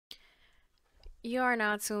You are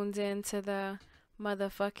now tuned in to the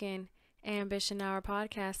motherfucking Ambition Hour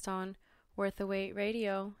podcast on Worth the Wait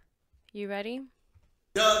Radio. You ready?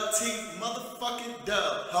 Dub T motherfucking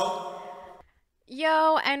dub, ho.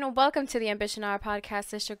 Yo, and welcome to the Ambition Hour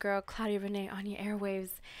podcast. It's your girl, Claudia Renee, on your airwaves.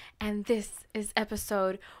 And this is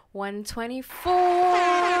episode 124.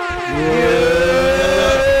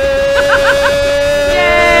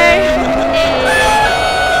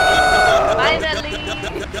 Finally.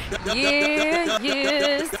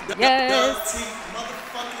 Yes. Dub T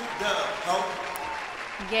motherfucking dub, ho.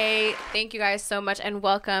 Yay. Thank you guys so much and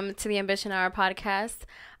welcome to the Ambition Hour podcast.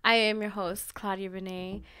 I am your host, Claudia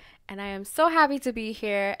Renee, and I am so happy to be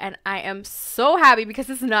here, and I am so happy because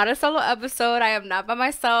it's not a solo episode. I am not by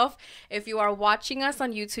myself. If you are watching us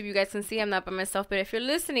on YouTube, you guys can see I'm not by myself, but if you're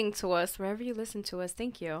listening to us, wherever you listen to us,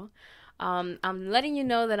 thank you. I'm letting you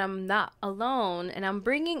know that I'm not alone, and I'm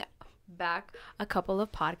bringing back a couple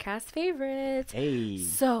of podcast favorites. Hey.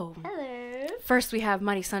 So, Hello. first we have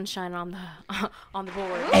Mighty Sunshine on the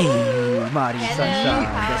board. Hey, Mighty Hello, Sunshine,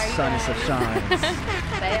 how the are sunnest of shines.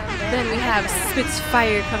 Then we have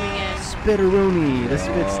Spitfire coming in. Spitteroony, the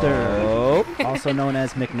Spitster, also known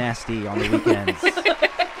as McNasty on the weekends.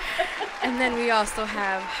 And then we also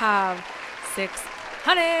have 600.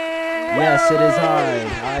 Yes, it is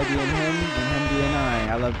I being him, and him being I.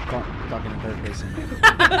 I love talking in third person.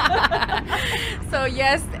 So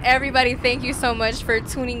yes, everybody, thank you so much for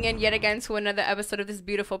tuning in yet again to another episode of this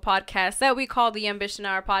beautiful podcast that we call the Ambition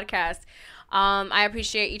Hour podcast. I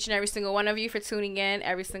appreciate each and every single one of you for tuning in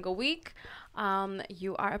every single week.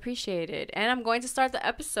 You are appreciated. And I'm going to start the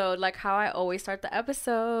episode like how I always start the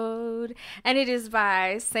episode. And it is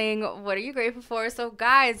by saying, what are you grateful for? So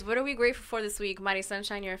guys, what are we grateful for this week? Mighty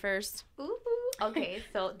Sunshine, you're first. Ooh. Okay,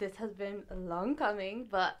 so this has been a long coming,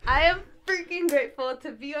 but I am freaking grateful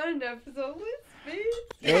to be on an episode with Spitz.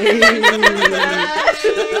 Hey.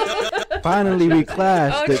 Finally, we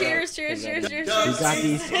clashed. Oh, cheers. We got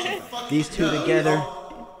these two together.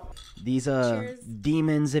 These Cheers.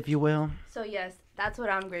 demons, if you will, So yes, that's what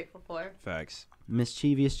I'm grateful for. Facts.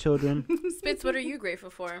 mischievous children. Spitz, what are you grateful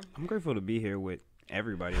for? I'm grateful to be here with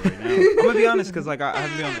everybody right now. I'm gonna be honest, cause like I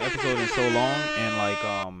haven't been on the episode in so long, and like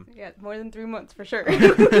Yeah, more than 3 months for sure.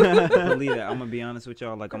 believe that. I'm gonna be honest with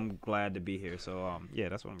y'all. Like I'm glad to be here. So yeah,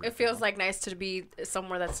 that's what I'm. It Grateful feels like nice to be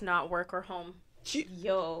somewhere that's not work or home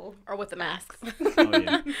Yo. or with a mask. for. Oh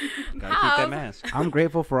yeah, gotta keep that mask. I'm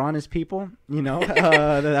grateful for honest people,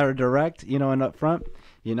 that are direct, and upfront,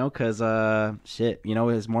 because shit,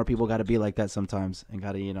 there's more people got to be like that sometimes, and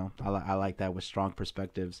gotta, I like that with strong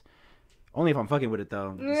perspectives. Only if I'm fucking with it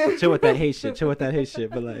though. Chill with that hate shit.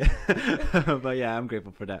 But like, but yeah, I'm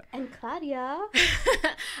grateful for that. And Claudia.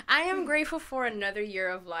 I am grateful for another year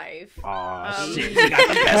of life. Oh shit, you got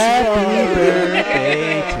the best. Happy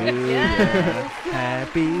birthday to you. Yes.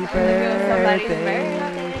 Happy Somebody's birthday.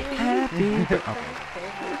 birthday. Happy. Okay.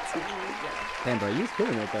 Damn, bro, you was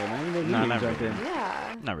killing it though, man. You Nah, didn't not jump really. in.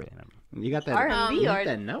 Yeah. Not really. Not really. You got that R&B you got or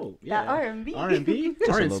that note. that Yeah. R&B. R&B? Just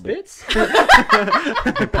a R&B little bit. spits?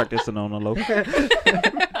 Been practicing on the low. Hey,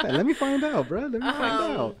 let me find out, bro. Let me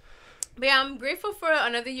find out. But yeah, I'm grateful for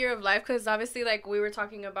another year of life because obviously, like we were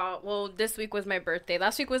talking about, well, this week was my birthday.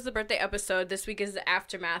 Last week was the birthday episode. This week is the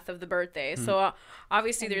aftermath of the birthday. So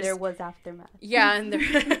obviously, And there's there was aftermath. yeah, and there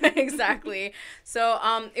exactly. So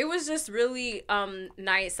it was just really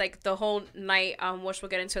nice. Like the whole night, which we'll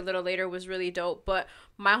get into a little later, was really dope. But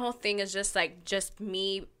my whole thing is just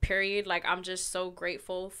me. Period. Like I'm just so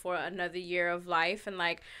grateful for another year of life and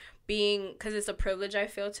like. Because it's a privilege I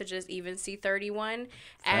feel to just even see 31 and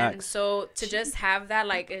Facts. so to just have that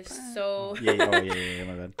like it's so Yeah, my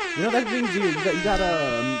bad. That brings you got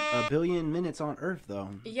a billion minutes on Earth though.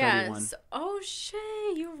 31. yes. Oh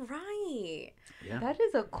shit, you're right. Yeah. That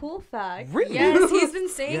is a cool fact. Yes, he's been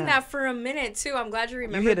saying Yeah. that for a minute too. I'm glad you hit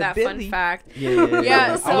remembered a that fun billy. fact. Yeah.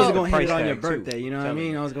 Yeah, I so- wasn't gonna hit Price it on your tag, too. birthday, you know what I Tell me.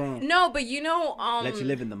 mean? I was going to No, but let you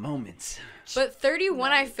live in the moments. but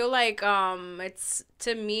 31 I feel like it's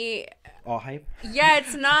to me All hype. yeah,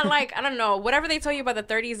 it's not like I don't know, whatever they tell you about the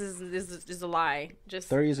 30s is a lie. Just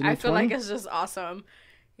 30 is a new I feel 20? like it's just awesome.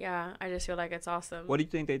 Yeah, I just feel like it's awesome. What do you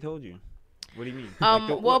think they told you? What do you mean?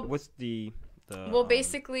 Well- what's the Well,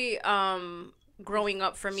 basically, growing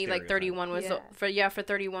up for me, like Stereotype. 31 was Yeah. for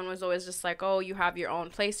 31 was always just like, oh, you have your own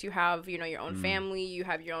place, you have your own family, you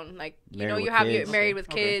have your own like Married with you have your kids. married with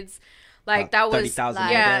Okay. kids, like that was 30,000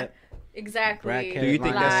 like yeah, that. exactly. Do you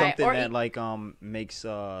think that's Like, something or that like makes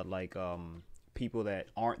people that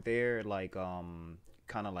aren't there like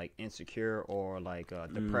kind of like insecure or like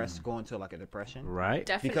depressed, go into like a depression? Right?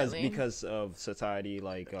 definitely Because of society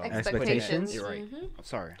like Expectations. You're right. Mhm. I'm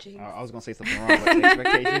sorry. Jeez. I was gonna say something wrong. But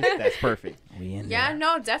expectations. That's perfect. We in Yeah, there.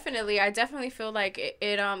 no, definitely. I definitely feel like it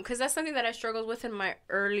because that's something that I struggled with in my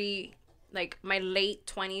early, like my late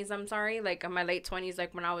 20s. I'm sorry, like in my late 20s,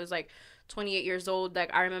 like when I was like 28 years old.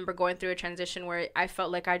 Like I remember going through a transition where I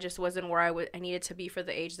felt like I just wasn't where I needed to be for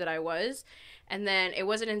the age that I was, and then it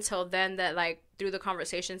wasn't until then that like through the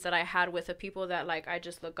conversations that I had with the people that like I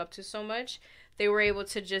just look up to so much, they were able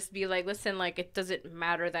to just be like, listen, like it doesn't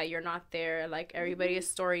matter that you're not there, like everybody's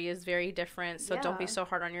story is very different, so don't be Yeah. so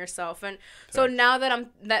hard on yourself. And so now that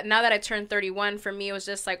I turned 31, for me it was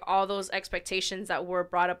just like all those expectations that were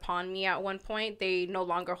brought upon me at one point, they no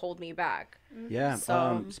longer hold me back. Yeah.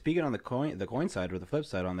 So- Speaking on the coin side, or the flip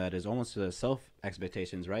side on that, is almost the self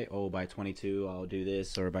expectations, right? Oh, by 22 I'll do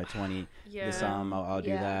this, or by 20 this I'll do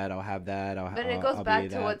Yeah. that, I'll have that, But it goes back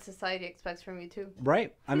to what society expects from you too.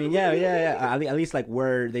 Right. I mean, yeah. At least like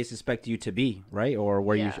where they suspect you to be, right? Or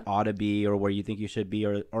where you Yeah. ought to be, or where you think you should be,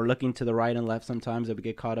 or looking to the right and left sometimes that we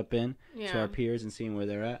get caught up in to Yeah. our peers and seeing where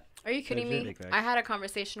they're at. Are you kidding me? Legit. I had a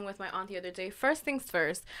conversation with my aunt the other day. First things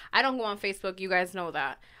first, I don't go on Facebook. You guys know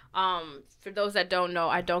that. For those that don't know,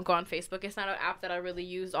 I don't go on Facebook. It's not an app that I really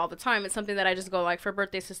use all the time. It's something that I just go like for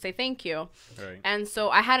birthdays to say thank you. Right. And so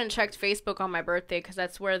I hadn't checked Facebook on my birthday because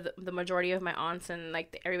that's where the majority of my aunts and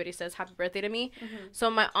like everybody says happy birthday to me. So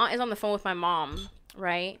my aunt is on the phone with my mom,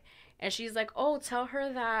 right? And she's like, oh, tell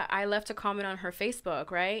her that I left a comment on her Facebook,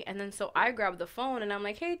 right? And then so I grabbed the phone and I'm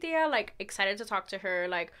like, hey, Tia, like excited to talk to her.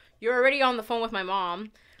 Like, you're already on the phone with my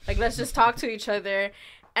mom. Like, let's just talk to each other.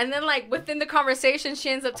 And then like within the conversation, she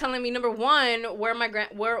ends up telling me, number one, where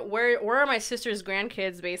are my sister's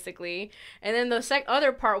grandkids, basically. And then the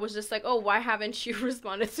other part was just like, oh, why haven't you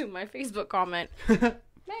responded to my Facebook comment?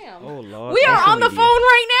 Damn. Oh Lord. We are social on the media. phone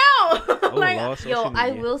right now. Oh Like, Lord. Yo, social I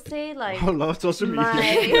media. will say like Oh, love social media. My-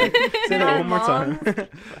 Say that my one more time.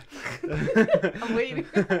 I'm waiting.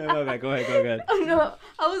 My bad. Go ahead. Oh no,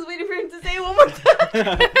 I was waiting for him to say it one more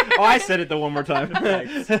time. Oh, I said it the one more time.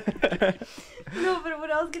 No, but what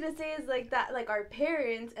I was gonna say is like that, like our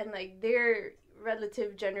parents and like their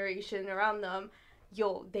relative generation around them,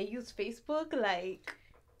 yo, they use Facebook like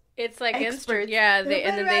it's like experts. yeah, They're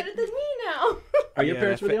and then better they at it than me now. Are your Yeah,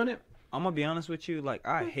 parents that really on it? I'm gonna be honest with you. Like,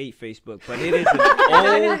 I hate Facebook, but it is an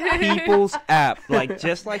old people's app. Like,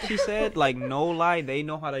 just like she said, like, no lie, they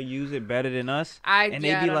know how to use it better than us. And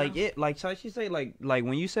they I be don't like, know. yeah, like, so she say, like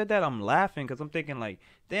when you said that, I'm laughing because I'm thinking, like,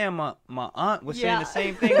 damn, my aunt was saying Yeah. the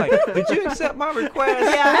same thing. Like, did you accept my request?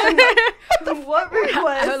 Yeah. What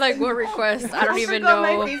request? I was like, what request? I don't even forgot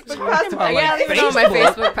know. my Facebook password. Like, Yeah, I don't even know my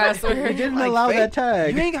Facebook? Facebook password. You didn't Like, allow that You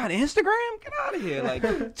tag. ain't got Instagram? Get out of here.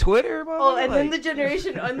 Like, Twitter, bro. Oh, and then the like,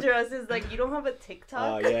 generation under us is like, you don't have a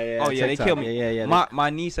TikTok. Yeah. Oh yeah, they TikTok. killed me. Yeah. My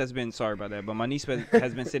niece has been sorry about that, but my niece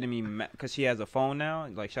has been sending me because she has a phone now.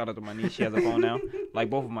 Like, shout out to my niece, she has a phone now. Like,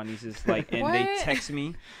 both of my nieces, like, and they What? text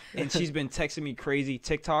me, and she's been texting me crazy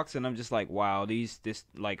TikToks, and I'm just like, wow,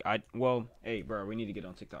 hey, bro, we need to get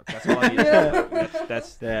on TikTok. That's all I need.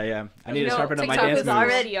 That's Yeah. I need to know, sharpen up my TikTok dance is was moves.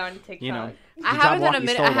 already on TikTok. You know. I The haven't done a Jabberwocky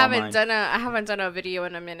minute. stole I all haven't mine. done a video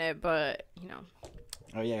in a minute, but you know.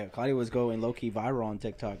 Oh yeah, Claudia was going low key viral on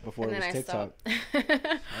TikTok before And it then was I TikTok.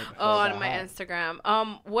 stopped. Oh, it on my got hot.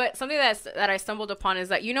 Instagram. What something that I stumbled upon is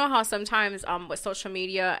that you know how sometimes with social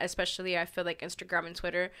media, especially I feel like Instagram and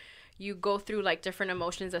Twitter, you go through like different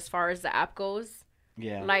emotions as far as the app goes.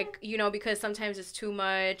 Yeah. Like, you know, because sometimes it's too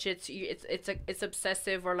much, it's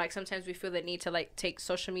obsessive, or like sometimes we feel the need to like take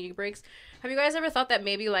social media breaks. Have you guys ever thought that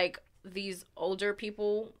maybe like these older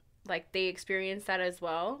people, like they experience that as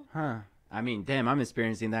well? Huh. I mean, damn, I'm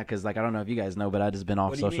experiencing that because, like, I don't know if you guys know, but I just been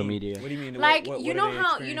off what do you social mean? media. What do you mean? Like, What you are know they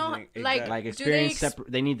how, you know, experiencing? like, Exactly. Like, do experience, they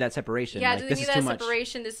they need that separation. yeah, like, do they this need is that too much.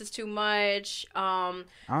 separation? This is too much. I Do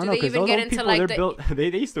don't they know, because even those get old into, people, like, they're the-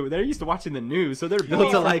 built. They're used to watching the news, so they're built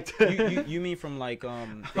Oh, to like. you mean from like they Oh,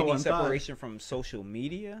 need I'm sorry. separation from social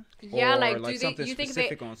media? Yeah, Or, like, do they? something You think they?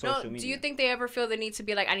 specific on No, social do media? you think they ever feel the need to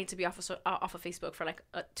be like, I need to be off of Facebook for like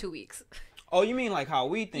 2 weeks? Oh, you mean like how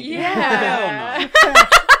we think? Yeah. Hell no.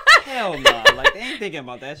 Hell no. Like, they ain't thinking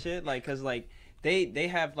about that shit. Like, cause like they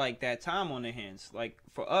have like that time on their hands. Like,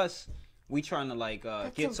 for us, we trying to like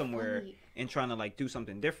That's get so somewhere funny. and trying to like do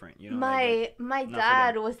something different. You know. My not for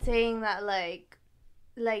dad them. was saying that like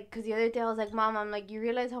because the other day I was like, Mom, I'm like, you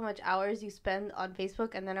realize how much hours you spend on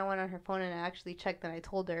Facebook? And then I went on her phone and I actually checked and I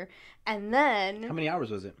told her. And then How many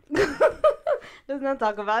hours was it? let's not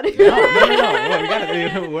talk about it. No. What, we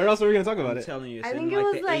gotta, where else are we gonna talk about I'm it? telling you, it's I in think it like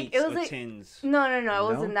was the like- it eights was or like- tens. No, it No?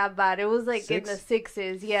 wasn't that bad. It was like in the Six?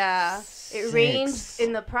 6s. Yeah, it ranged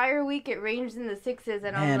in the prior week. It ranged in the 6s, and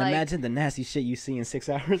Man, I'm like, imagine the nasty shit you see in 6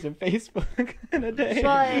 hours in Facebook in a day.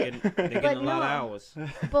 But- They're getting a lot no. of hours.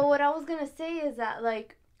 But what I was gonna say is that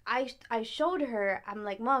like I showed her. I'm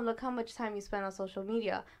like, Mom, look how much time you spend on social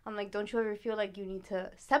media. I'm like, don't you ever feel like you need to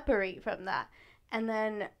separate from that? And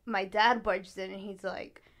then my dad barges in and he's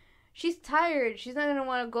like, she's tired. She's not gonna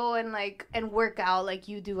want to go and work out like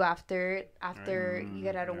you do after you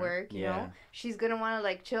get out of work. You know, she's gonna want to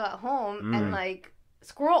like chill at home and like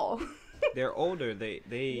scroll. They're older.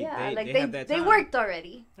 They have that they time. worked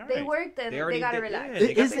already. All They right. worked and they gotta relax.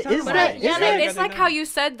 They got their time Is But that- already. yeah, that- it's like how you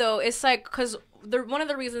said though. It's like because one of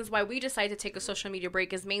the reasons why we decided to take a social media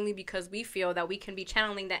break is mainly because we feel that we can be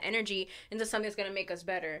channeling that energy into something that's gonna make us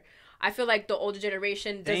better. I feel like the older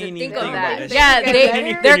generation They doesn't ain't think even of think about that. that Yeah, shit. They they're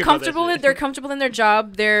think about that comfortable. shit. They're comfortable in their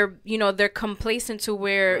job. They're complacent to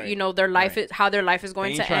where Right. their life Right. is how their life is They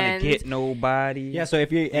going ain't to trying end. to get nobody. Yeah, so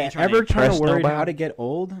if you ain't trying to ever trying impress to worry nobody. how to get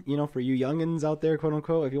old, for you youngins out there, quote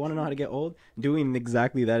unquote, if you want to know how to get old, doing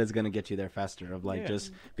exactly that is going to get you there faster. Of like Yeah.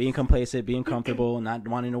 just being complacent, being comfortable, not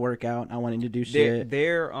wanting to work out, not wanting to do shit.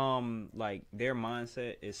 Their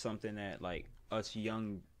mindset is something that like us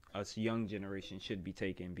young generation should be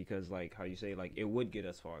taking, because like how you say, like it would get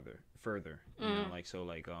us further. You know, like so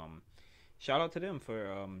like shout out to them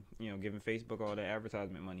for giving Facebook all the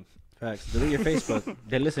advertisement money. Facts. Delete your Facebook.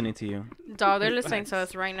 They're listening to you. Dog, they're listening to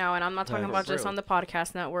us right now, and I'm not talking Facts. about just Real. on the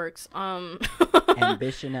podcast networks.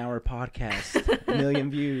 Ambition Hour podcast, 1 million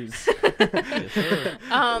views.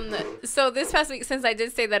 So this past week, since I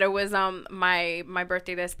did say that it was my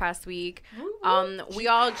birthday this past week, we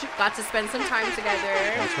all got to spend some time together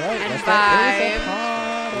That's right. and That's vibe.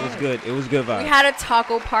 right. It was good. It was good vibes. We had a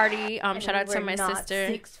taco party. And Shout we out to were my not sister.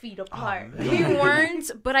 6 feet apart. We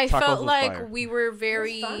weren't, but I Tacos felt was like fire. we were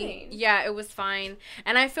very. fine. Yeah, it was fine,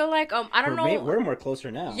 and I feel like I don't know. We're more closer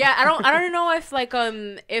now. Yeah, I don't know if like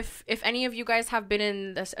if any of you guys have been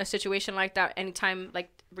in a situation like that anytime like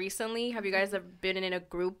recently. Have you guys have been in a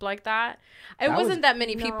group like that? It That was- wasn't that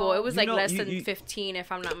many people. No. It was You like know, less you- than you- 15 if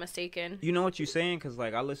I'm not mistaken. You know what you're saying? Because,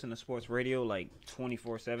 like, I listen to sports radio, like,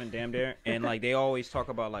 24/7, damn near. And, like, they always talk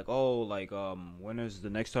about, like, oh, like, when is the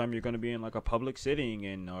next time you're going to be in, like, a public sitting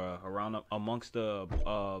and around amongst the,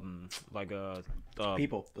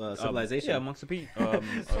 People, civilization. Yeah, amongst the people.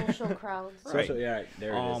 Social crowds. Right. Social, yeah,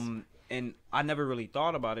 there it is. And I never really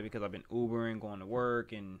thought about it because I've been Ubering, going to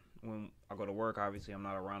work. And when I go to work, obviously, I'm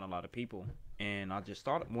not around a lot of people. And I just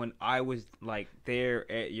thought when I was like there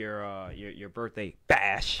at your birthday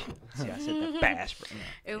bash. See, I said that bash. But,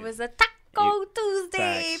 It was a Taco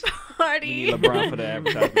Tuesday Facts. party. We need LeBron for the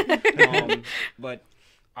advertisement. But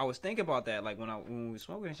I was thinking about that, like when we were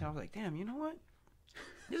smoking and shit, I was like, damn, you know what?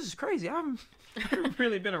 This is crazy. I haven't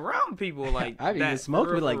really been around people like I've even that smoked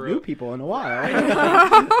for with like real. new people in a while.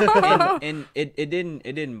 and it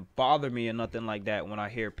didn't bother me or nothing like that when I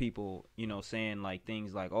hear people, saying like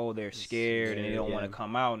things like, oh, they're scared and they don't want to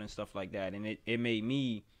come out and stuff like that. And it made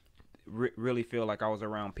me really feel like I was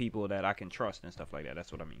around people that I can trust and stuff like that.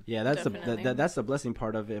 That's what I mean. Yeah, that's Definitely. that's the blessing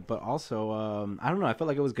part of it. But also, I don't know. I felt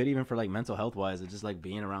like it was good even for like mental health wise. It's just like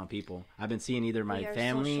being around people. I've been seeing either my We are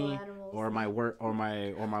family social animals. or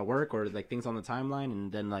my work or like things on the timeline,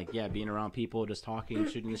 and then like being around people, just talking,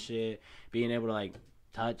 shooting the shit, being able to like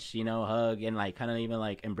touch, hug, and like kind of even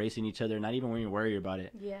like embracing each other, not even when you're worried about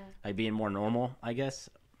it, Yeah. like being more normal, I guess.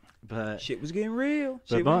 But Shit was getting real.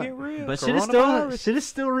 but, Shit was getting real. but Coronavirus. shit is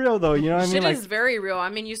still real though. You know what I mean? Shit Like, is very real. I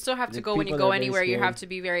mean, you still have to The go when you people go that are very anywhere. You scared. have to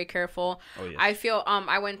be very careful. Oh, yes. I feel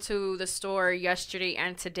I went to the store yesterday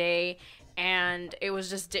and today, and it was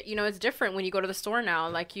just it's different when you go to the store now.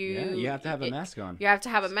 Like you have to have a mask on. You have to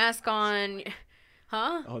have a mask on.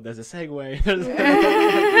 Huh? Oh, there's a segue.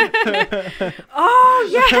 Oh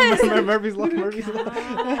yes. Murphy's Law. Murphy's Law.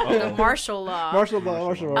 The martial law. Martial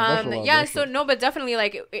law. Yeah, so no, but definitely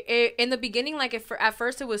like in the beginning, like at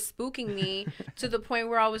first it was spooking me to the point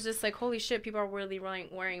where I was just like, holy shit, people are really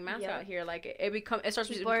wearing masks Yeah. out here. Like it starts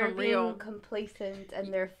to People are become being real. complacent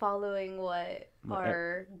and they're following what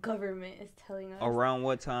our government is telling us. Around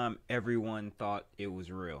what time everyone thought it was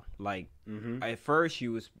real? Like Mm-hmm. at first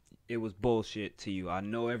it was bullshit to you. I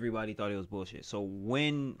know everybody thought it was bullshit. So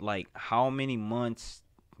when, like, how many months,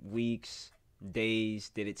 weeks, days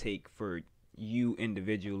did it take for you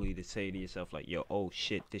individually to say to yourself, like, yo, oh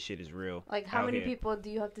shit, this shit is real? Like, how out many here? people do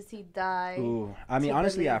you have to see die? Ooh, I mean, to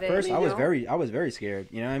honestly, at believe it, first you I was know? very scared.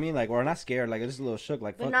 You know what I mean? Like, or not scared, like just a little shook.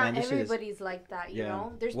 Like, But fuck, not man, this shit is. everybody's like that, you Yeah.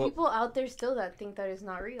 know? There's Well- people out there still that think that it's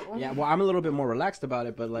not real. Yeah, well, I'm a little bit more relaxed about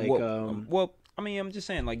it, but like, well, I mean, I'm just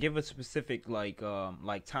saying, like, give a specific, like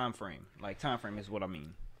time frame. Like, time frame is what I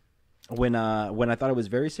mean. when I thought it was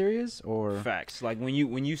very serious, or Facts. Like, when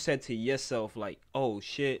you said to yourself, like, oh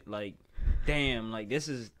shit, like, damn, like this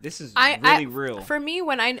is I really real. For me,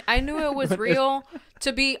 when I knew it was real,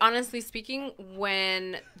 to be honestly speaking,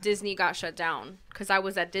 when Disney got shut down, because I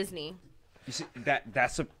was at Disney. You see,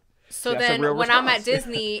 that's a So that's a then real when I'm at response.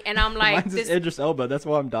 Disney and I'm like, Mine's this, Idris Elba. That's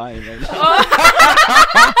why I'm dying. Right now.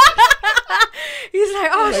 he's like,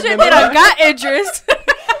 oh Like, shit, the then I got Idris.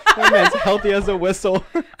 That man's healthy as a whistle.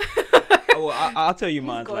 Oh, I'll tell you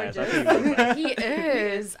mine's last. I'll tell you mine's last. He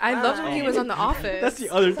is. I loved when he was on The Office. That's the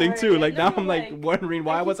other thing Sorry, too. Like now no, I'm like like, wondering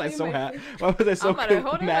why I was can I see so my happy? face. Why was I so I'm about to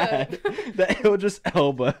hold it mad that Idris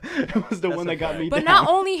Elba was the That's one a that got fact. me But down? not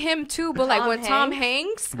only him too, but like Tom with Tom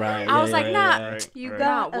Hanks? Hanks, Right. I was like, nah, right, You right.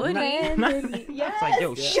 got Woody. abandoned. Yes. It's like,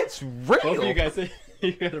 yo, shit's Both of you real. guys,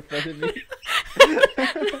 you got a friend of me.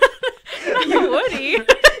 Woody.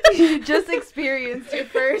 You just experienced your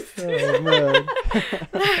first. Oh man.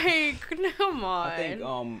 Like, come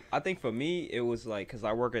on. I think for me it was like because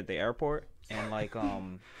I work at the airport and like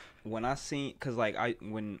when I seen because like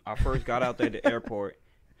when I first got out there at the airport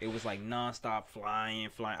it was like nonstop flying.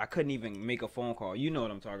 I couldn't even make a phone call. You know what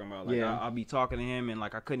I'm talking about? Like Yeah. I'll be talking to him and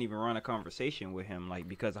like I couldn't even run a conversation with him like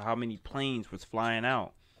because of how many planes was flying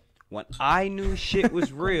out. When I knew shit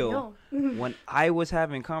was real, when I was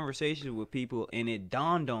having conversations with people and it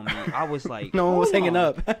dawned on me, I was like, No one was "Hold hanging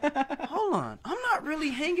on. up. Hold on, I'm not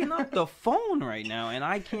really hanging up the phone right now, and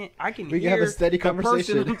I can We can hear have a steady the person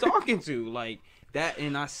conversation. I'm talking to like that,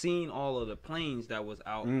 and I seen all of the planes that was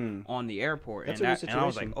out on the airport, That's and a real and I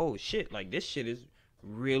was like, situation. oh shit, like this shit is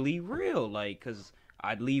really real, like, cause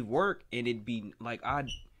I'd leave work and it'd be like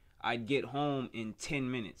I'd get home in 10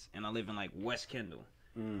 minutes, and I live in like West Kendall.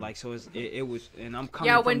 Like so, it was, and I'm coming.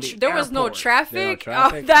 Yeah, from when the there was no airport. traffic,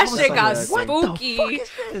 traffic. that I was shit like, got what the spooky. What is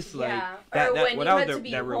this? Like, Yeah, that, or that, when well, you that was had the, to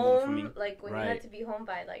be that real moment for me. home, like when you Right. had to be home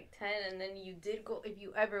by like 10, and then you did go. If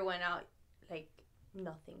you ever went out, like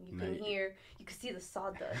nothing, you can Right. hear, you could see the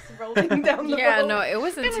sawdust rolling down the Yeah, road. no, it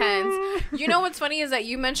was intense. You know what's funny is that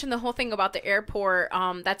you mentioned the whole thing about the airport.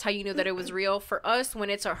 That's how you knew that it was real. For us, when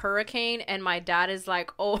it's a hurricane and my dad is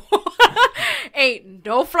like, "Oh, ain't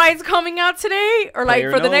no flights coming out today," or like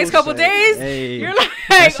Player for the next knows, couple like, days, hey, you're like,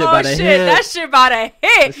 that shit "Oh about to shit, hit. that shit about to hit.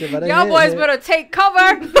 That shit about to Y'all hit, boys hit." better take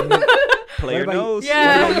cover." Player about- knows.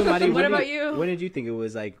 Yeah. What about you, Marty? What When about did- you? When did you think it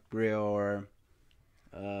was like real or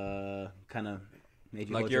kind of made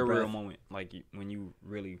you Like hold your your real breath? moment, like when you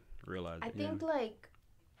really realized I it. think like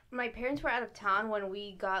my parents were out of town when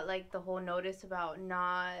we got like the whole notice about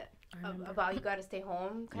not about you got to stay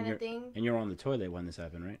home kind of thing. And you're on the toilet when this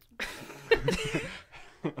happened, right?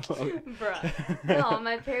 Bruh. No,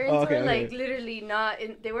 my parents Oh, okay, were like okay. literally not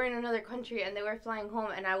in, they were in another country and they were flying home,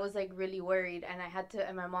 and I was like really worried, and I had to,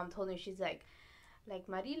 and my mom told me, she's like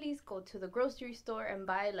Marilis, go to the grocery store and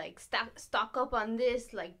buy like stock up on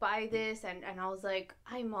this, like buy this, and I was like,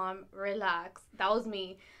 hi mom, relax. That was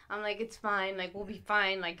me. I'm like, it's fine, like we'll be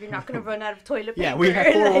fine, like you're not gonna run out of toilet paper. Yeah, we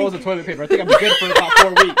have 4 like- rolls of toilet paper. I think I'm good for about 4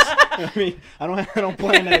 weeks. I mean, I don't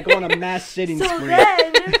plan to go on a mass shitting So spree.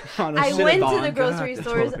 then on a I shit went to thon. the grocery God, the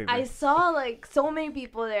stores. toilet paper. I saw like so many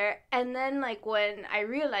people there, and then like when I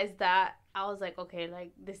realized that, I was like, okay,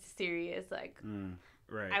 like this is serious. Like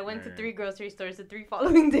Right. I went right, to right. 3 grocery stores the 3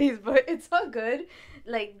 following days, but it's all good.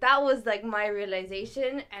 Like that was like my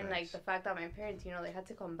realization, and like Thanks. the fact that my parents, you know, they had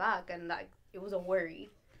to come back, and like it was a worry.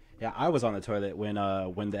 Yeah, I was on the toilet when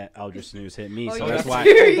that Eldritch news hit me, Oh, so you that's were why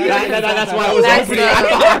serious? that's why I was That's opening.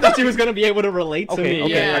 I thought she was gonna be able to relate to Okay, me.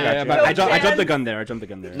 okay, Yeah. I got you. but No I jumped chance. the gun there. I jumped the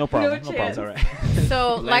gun there. No problem. No No, problem. It's all right.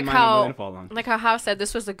 So like Landmine I'm how gonna fall on. like how House said,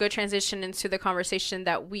 this was a good transition into the conversation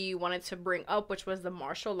that we wanted to bring up, which was the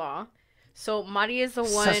martial law. So Mari is the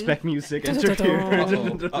one. Suspect music Dun, dun,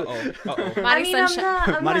 dun, interview. Uh-oh. I Mari mean, I'm Sunshine. not,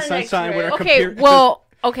 I'm Mighty not an Sunshine with expert. her Okay, computer- well,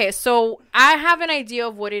 okay, so I have an idea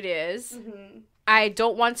of what it is. Mhm. I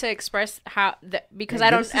don't want to express how because Yeah, I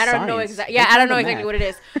give us don't the know science. exactly. Don't Yeah, I tell don't know the exactly math. what it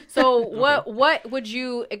is. So what would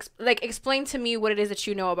you explain to me what it is that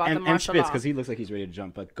you know about the and martial Spitz, law? because he looks like he's ready to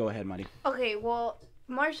jump. But go ahead, Marty. Okay, well,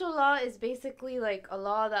 martial law is basically like a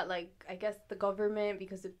law that, like, I guess the government,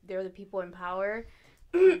 because they're the people in power,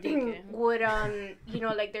 would you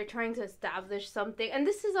know, like they're trying to establish something, and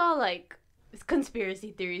this is all like it's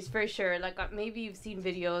conspiracy theories for sure. Like maybe you've seen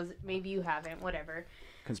videos, maybe you haven't, whatever.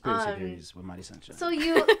 Conspiracy theories with Mighty Sunshine. So I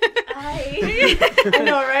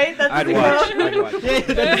know, right? That's I'd the watch. girl. I'd watch. yeah,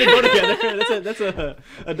 that doesn't go together. That's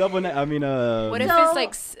a double. I mean, What if So- it's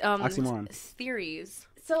like Oxymoron. theories?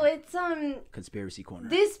 So it's conspiracy corner.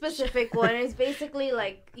 this specific one is basically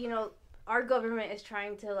like, you know, our government is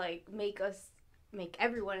trying to like make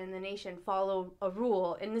everyone in the nation follow a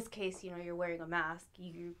rule. In this case, you know, you're wearing a mask,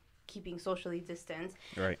 you're keeping socially distanced,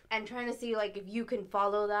 Right. and trying to see like if you can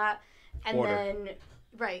follow that, and Order. then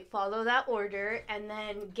Right, follow that order and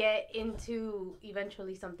then get into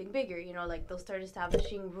eventually something bigger. You know, like they'll start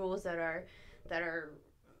establishing rules that are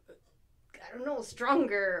I don't know,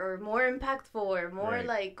 stronger or more impactful or more Right.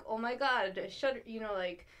 like, oh my god, shut, you know,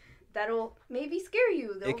 like that'll maybe scare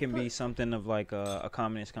you. They'll It can be put- something of like a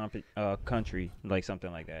communist country, like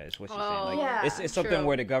something like that. Is what she's saying. Oh, Like, yeah, it's something true.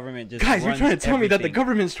 where the government just Guys, you're runs trying to tell me that the everything.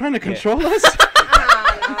 government's trying to control us?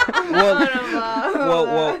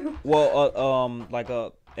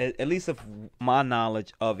 At least of my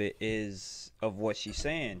knowledge of it is of what she's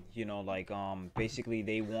saying. You know, like basically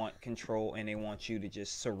they want control and they want you to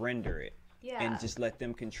just surrender it yeah. and just let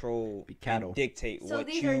them control Be cattle. and dictate So what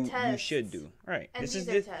these are you tests. should do. Right. And This these is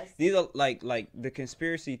are this, tests. these are like the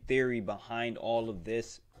conspiracy theory behind all of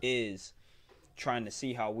this is trying to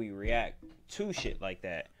see how we react to shit like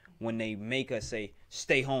that when they make us say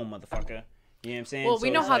stay home, motherfucker. You know what I'm saying? Well, So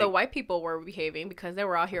we know it's how the like- white people were behaving because they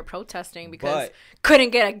were out here protesting because But-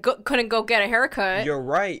 couldn't go get a haircut. You're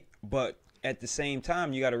right, but at the same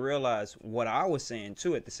time, you got to realize what I was saying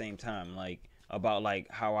too. At the same time, like about like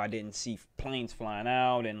how I didn't see planes flying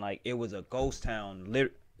out and like it was a ghost town.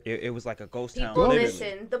 It was like a ghost town. People literally.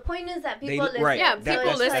 listen. The point is that They, people listen. right. Yeah, that-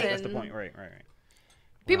 people that's the listen. point. Right.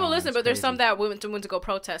 People Wow, listen, that's but there's crazy. some that went to go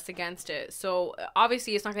protest against it. So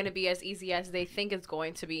obviously, it's not going to be as easy as they think it's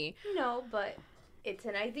going to be. No, but it's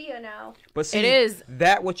an idea now. But see, It is.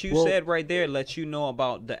 that what you Well- said right there lets you know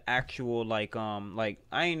about the actual like I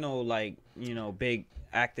ain't no like big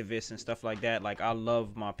activists and stuff like that. Like I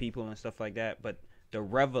love my people and stuff like that, but the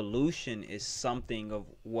revolution is something of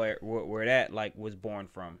where that like was born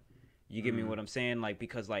from. You get me what I'm saying? Like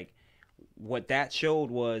because like what that showed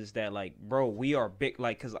was that like bro, we are big.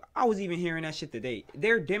 Like because I was even hearing that shit today.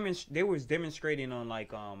 They was demonstrating on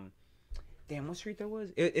like damn, what street that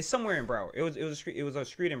was? It's somewhere in Broward. It was a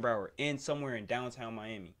street in Broward and somewhere in downtown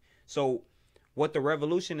Miami. So what the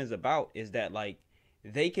revolution is about is that like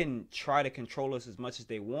they can try to control us as much as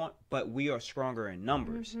they want, but we are stronger in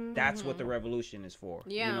numbers. That's what the revolution is for.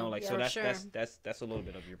 Yeah, you know, like yeah, so for that's sure. that's a little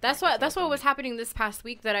bit of your. That's point. what I'm was saying. happening this past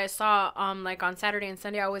week that I saw like on Saturday and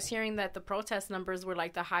Sunday. I was hearing that the protest numbers were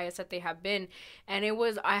like the highest that they have been, and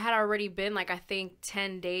I had already been like I think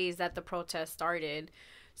 10 days that the protest started.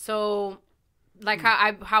 So like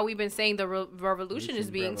how we've been saying the revolution is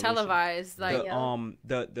being Revolution. televised, like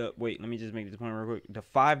The wait, let me just make this point real quick. The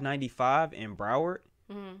 595 in Broward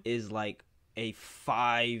is like a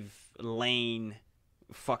 5-lane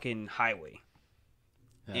fucking highway.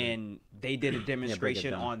 And they did a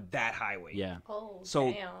demonstration down. on that highway. Yeah. Oh,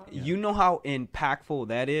 So damn. you know how impactful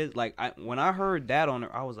that is. Like when I heard that on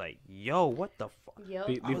it, I was like, "Yo, what the fuck?" Yep.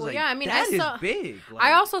 Be- I was Well, like, yeah, I mean, that I is saw- big. Like,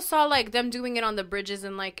 I also saw like them doing it on the bridges,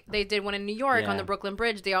 and like they did one in New York on Yeah. the Brooklyn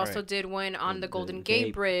Bridge. They also Right. did one on the The Golden Gate.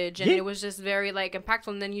 Gate Bridge, and Yeah. it was just very like impactful.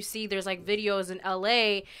 And then you see there's like videos in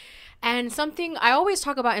LA, and something I always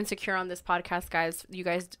talk about Insecure on this podcast, guys. You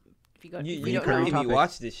guys, if you, you don't couldn't know, even topic.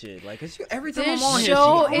 watch this shit. Like it's every time This I'm on here, she show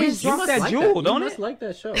always is- drops that jewel, don't it? like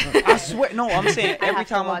that show. I swear, no, I'm saying I every have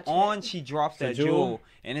to time I'm watch it. on, she drops that jewel. jewel,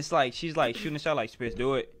 and it's like she's like shooting a shot, like Spitz,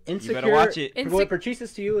 do it. You Insecure. better watch it. Insec- What Patrice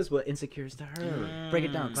is to you is what Insecure is to her. Break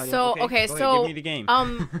it down, Claudia. So Okay, okay, go ahead, so give me the game.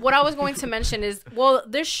 what I was going to mention is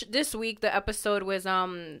this week the episode was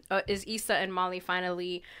is Issa and Molly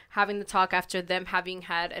finally having the talk after them having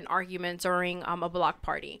had an argument during a block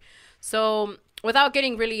party. So without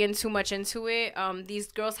getting really too much into it,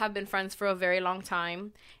 these girls have been friends for a very long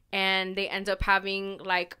time. And they end up having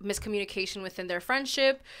like miscommunication within their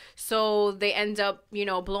friendship, so they end up,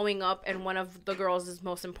 blowing up in one of the girls'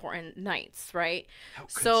 most important nights, right?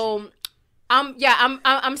 So,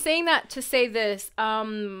 I'm saying that to say this.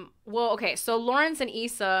 Okay, so Lawrence and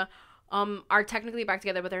Issa, are technically back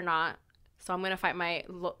together, but they're not. So I'm gonna fight my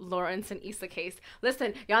Lawrence and Issa case.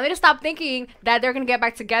 Listen, y'all need to stop thinking that they're gonna get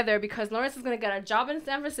back together because Lawrence is gonna get a job in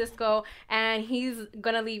San Francisco and he's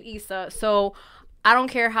gonna leave Issa. So I don't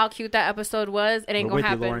care how cute that episode was. It ain't We're gonna with you,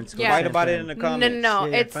 happen. Lawrence. Go Yeah. Write about it in the No, comments. no,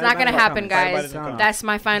 Yeah, it's fight not about gonna it in the happen, comments. Fight about guys. it in the comments. That's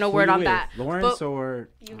my final Who word you on with? that. Lawrence But- or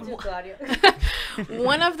You too, Claudia.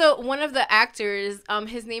 one of the actors,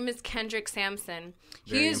 his name is Kendrick Sampson.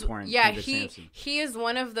 Very He's important, yeah, Kendrick Sampson. he is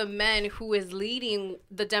one of the men who is leading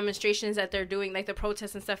the demonstrations that they're doing, like the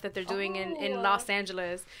protests and stuff that they're doing in Oh. Los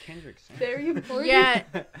Angeles. Kendrick Sampson. Very important. Yeah.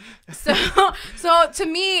 So to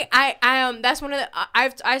me, I that's one of the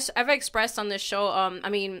I've expressed on this show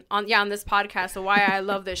on this podcast, so why I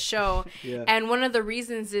love this show. Yeah. And one of the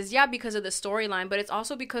reasons is because of the storyline, but it's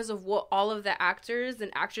also because of what all of the actors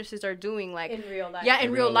and actresses are doing, like in real life.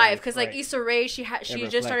 in real life, because like right. Issa Rae, she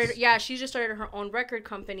just started she just started her own record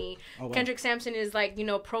company. Oh, wow. Kendrick Sampson is like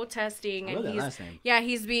protesting, I and love that last name.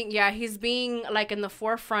 he's being like in the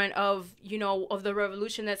forefront of of the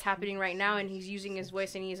revolution that's happening right now, and he's using his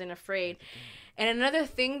voice and he isn't afraid. And another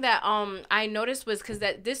thing that I noticed was because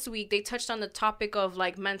that this week they touched on the topic of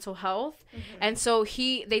like mental health, and so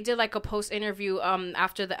they did like a post interview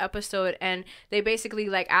after the episode, and they basically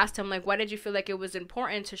like asked him like, why did you feel like it was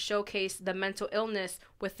important to showcase the mental illness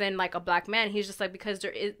within like a black man? He's just like, because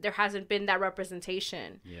there hasn't been that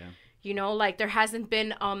representation. Yeah. Like there hasn't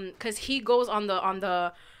been because he goes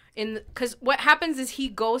because what happens is he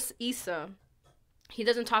ghosts Issa. He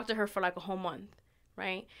doesn't talk to her for like a whole month,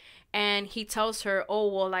 right? And he tells her, oh,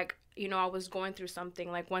 well, like, I was going through something,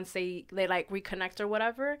 like, once they like, reconnect or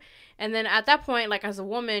whatever. And then at that point, like, as a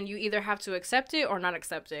woman, you either have to accept it or not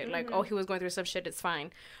accept it. Like, oh, he was going through some shit, it's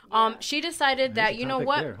fine. She decided that, you know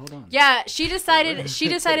what? Hold on. Yeah, she decided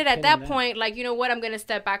at that point, like, you know what? I'm going to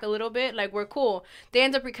step back a little bit. Like, we're cool. They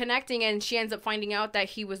end up reconnecting, and she ends up finding out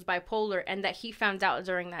that he was bipolar and that he found out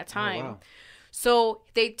during that time. Oh, wow. So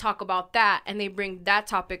they talk about that and they bring that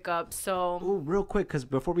topic up. So real quick, because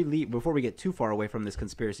before we get too far away from this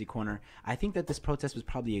conspiracy corner, I think that this protest was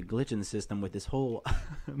probably a glitch in the system with this whole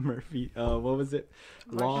Murphy. What was it?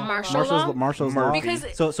 Marshall's law. Because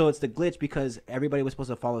so it's the glitch because everybody was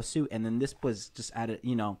supposed to follow suit, and then this was just added.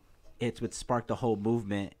 It would spark the whole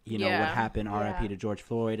movement. What happened? R.I.P. to George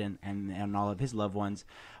Floyd and all of his loved ones.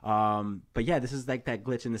 But yeah, this is like that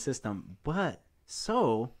glitch in the system. But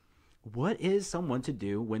so. What is someone to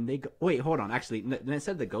do when they go? Wait, hold on. Actually,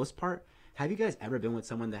 instead of the ghost part, have you guys ever been with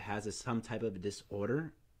someone that has some type of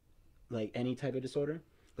disorder? Like any type of disorder?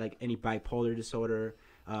 Like any bipolar disorder,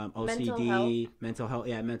 OCD, mental health,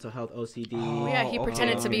 OCD. Oh, yeah, he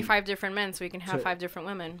pretended to be 5 different men so he can have 5 different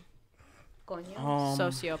women.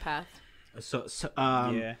 Sociopath.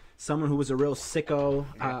 Someone who was a real sicko.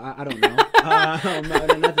 I don't know.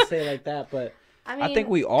 Not to say it like that, but. I think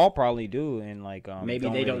we all probably do, and like maybe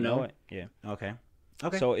they don't know it. Yeah. Okay.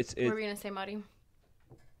 So it's. What were you gonna say, Marty?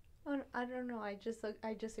 Oh, I don't know. I just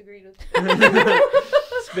agreed with.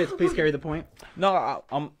 Spitz, please carry the point. No,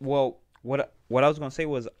 well, what I was gonna say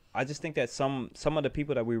was I just think that some of the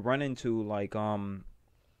people that we run into like don't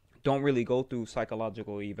really go through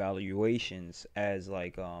psychological evaluations as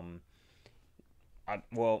like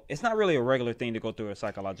it's not really a regular thing to go through a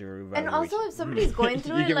psychological evaluation. And also, if somebody's going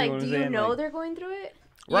through it, like, do you know they're going through it?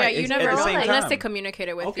 Right. Yeah, you never know unless they communicate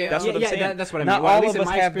it with you. That's what I'm saying. That's what I mean. Not Well, all at least of in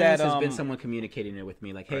us my have experience that. has been someone communicating it with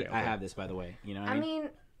me, like, "Hey, I have this, by the way." You know what I mean?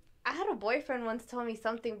 I had a boyfriend once tell me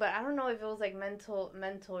something, but I don't know if it was like mental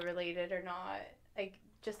related or not. Like,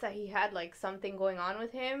 just that he had like something going on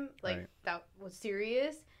with him, like that was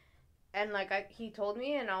serious, and like he told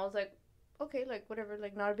me, and I was like, okay, like whatever,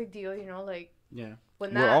 like not a big deal, like. Yeah.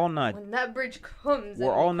 When that bridge comes,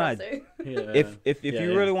 we're all not. If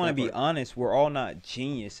you really want to be honest, we're all not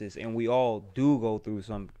geniuses, and we all do go through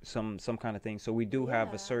some kind of thing. So we do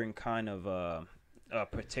have a certain kind of a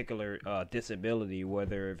particular disability,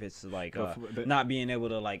 whether if it's like not being able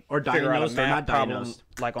to like or figure out a diagnosed math or not problem, diagnosed,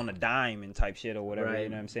 like on a dime and type shit or whatever. Right. You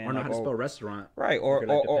know what I'm saying? Or not like, how to spell restaurant. Right.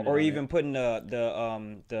 Or even putting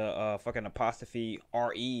the fucking apostrophe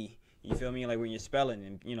RE. You feel me? Like when you're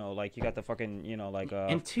spelling, and like you got the fucking, like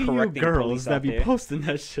and to you girls that be posting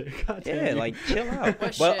that shit. God damn like chill out.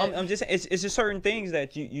 But I'm just, it's just certain things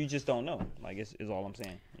that you just don't know. Like is all I'm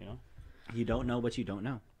saying. You don't know what you don't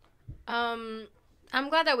know. I'm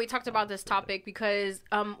glad that we talked about this topic because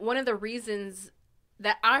one of the reasons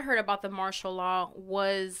that I heard about the martial law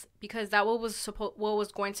was because that what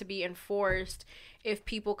was going to be enforced if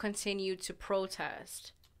people continued to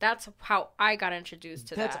protest. That's how I got introduced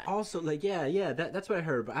to that. That's also like that's what I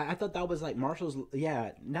heard. But I thought that was like Marshall's.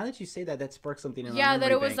 Yeah, now that you say that, that sparked something in my memory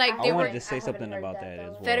that it was bank. like they wanted to say something about that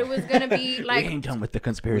as well. That it was gonna be like we ain't done with the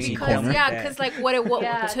conspiracy because corner. because like what it was.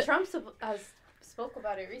 Yeah, Trump has spoke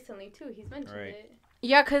about it recently too. He's mentioned it.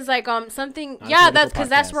 Yeah, cause like something. Yeah, that's because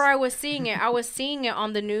that's where I was seeing it. I was seeing it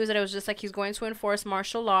on the news that it was just like he's going to enforce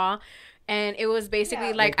martial law. And it was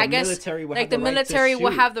basically like I guess like the military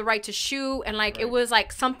will have the right to shoot, and like it was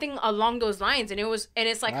like something along those lines, and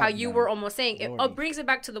it's like how you were almost saying it brings it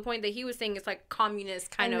back to the point that he was saying it's like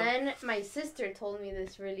communist kind of. And then my sister told me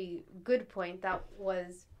this really good point that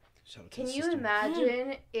was, can you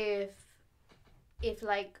imagine if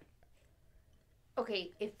like,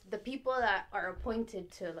 okay, if the people that are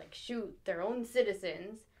appointed to like shoot their own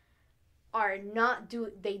citizens are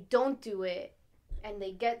they don't do it. and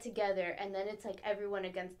they get together, and then it's like everyone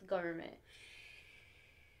against the government.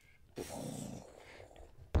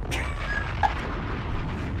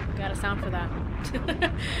 Got a sound for that.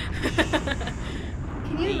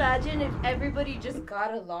 Can you imagine if everybody just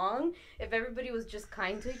got along? If everybody was just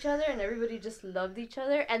kind to each other and everybody just loved each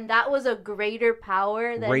other, and that was a greater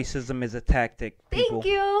power than Racism is a tactic. People.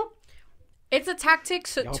 Thank you. It's a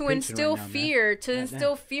tactic Y'all to preaching instill right now, man. fear, to Goddamn.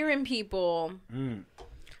 instill fear in people Um,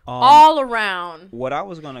 all around. what I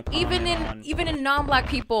was gonna comment on, Even in non-black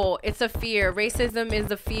people, it's a fear. Racism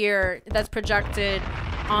is a fear that's projected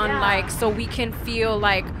on Yeah. like, so we can feel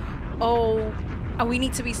like, oh, we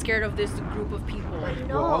need to be scared of this group of people. But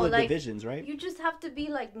no, Well, all the like divisions, right? you just have to be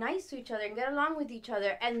like nice to each other and get along with each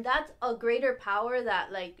other, and that's a greater power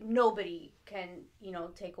that like nobody can,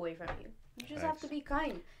 take away from you. You just have to be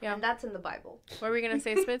kind. Yeah. And that's in the Bible. What were we gonna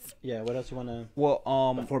say, Spitz? Yeah. What else you wanna?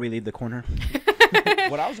 well, Before we leave the corner,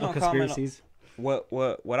 what I was no gonna comment on, conspiracies.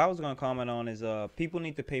 what I was gonna comment on is people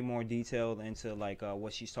need to pay more detail into like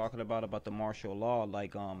what she's talking about the martial law.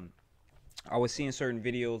 Like I was seeing certain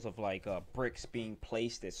videos of like bricks being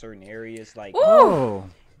placed at certain areas, like Oh,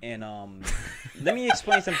 and let me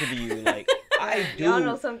explain something to you. Like I do, Y'all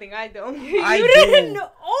know something I don't. I You do. didn't know.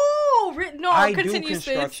 Oh, no. I do Continue, Spitz.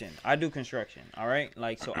 construction. I do construction. All right,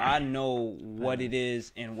 like so I know what it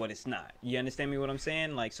is and what it's not. You understand me? What I'm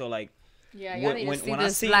saying? Like so, like Yeah, y'all need to see when I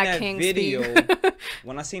this seen Black that King video, speak.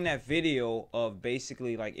 when I seen that video of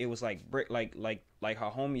basically like it was like brick, like how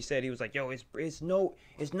homie said, he was like, yo, it's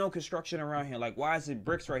no construction around here. Like why is it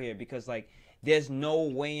bricks right here? Because like there's no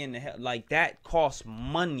way in the hell, like that costs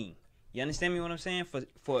money. You understand me what I'm saying?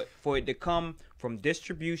 For it to come from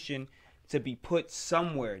distribution to be put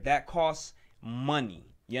somewhere, that costs money.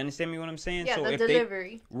 You understand me what I'm saying? Yeah, so the if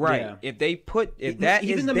delivery. Right. Yeah. If they put, if Even that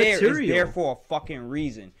is the there, it's material. there for a fucking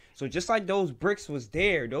reason. So just like those bricks was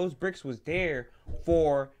there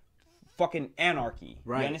for fucking anarchy.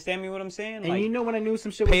 Right. You understand me what I'm saying? and Like, you know when I knew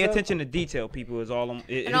some shit. pay was up? attention to detail, people. Is all I'm.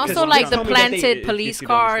 And also like the planted police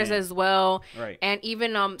cars as well. Right. And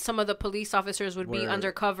even some of the police officers would be Word.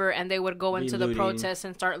 undercover and they would go Be into the looting. protests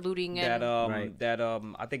and start looting That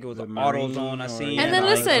and I think it was The an Marine AutoZone I or- seen. And then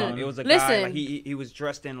like, listen, it was a guy listen. like he was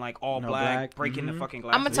dressed in like all No black, black, breaking the mhm. fucking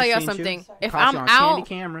glass. I'm gonna tell y'all Seen you. something. If Caught I'm you on candy out,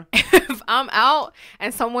 camera. if I'm out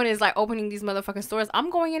and someone is like opening these motherfucking stores,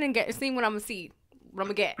 I'm going in and seeing what I'm gonna see, what I'm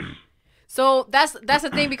gonna get. So that's the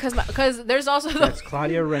thing because there's also That's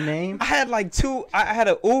Claudia Renee. I had like two. I had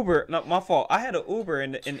an Uber. Not my fault. I had an Uber,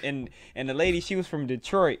 and the lady, she was from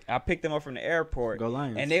Detroit. I picked them up from the airport. Go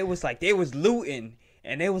Lions. And they was looting,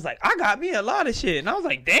 and they was like, I got me a lot of shit, and I was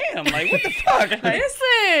like, damn, like what the fuck? Like, listen.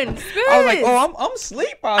 I was like, oh, I'm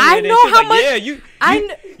asleep out here. I And know she was how like, much-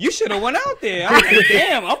 Yeah, you should have went out there. I was like,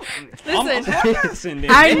 damn, I'm Listen, half-assing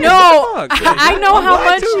this. I Damn, know- what the fuck? I know I'm how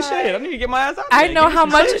black much- too, shit. I need to get my ass out there. I know Give me how some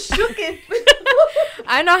much shit.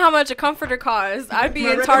 I know how much a comforter costs. I'd be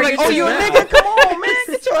in record Target. like, Oh, you a Yeah. nigga? Come on, man.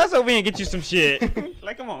 Get your ass over here and get you some shit.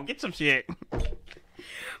 Like, come on, get some shit.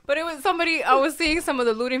 But it was somebody. I was seeing some of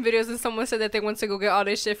the looting videos, and someone said that they went to go get all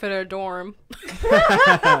this shit for their dorm.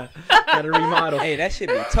 Gotta remodel. Hey, that shit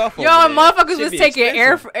be tough. Yo, over there. motherfuckers Shit was be taking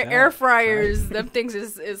expensive. air fryers. Them things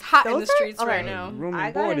is hot in the Those are- streets right alright. now. Room and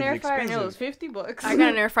I got board an is air fryer and it expensive. was $50. I got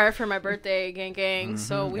an air fryer for my birthday, gang.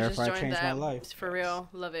 So we Air just fryer joined changed that. my life. For real,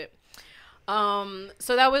 love it.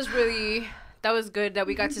 So that was good that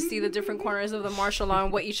we got to see the different corners of the martial law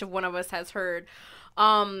and what each of one of us has heard.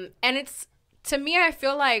 And it's, to me, I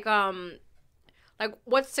feel like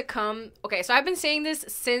what's to come. Okay, so I've been saying this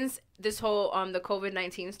since this whole the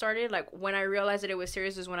COVID-19 started. Like when I realized that it was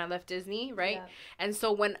serious is when I left Disney, right? Yeah. And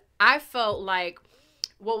so when I felt like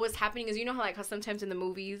what was happening is, you know how sometimes in the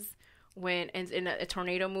movies when in a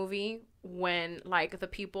tornado movie, when like the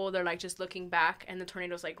people, they're like just looking back and the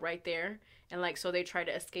tornado's like right there, and like so they try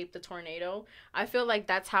to escape the tornado. I feel like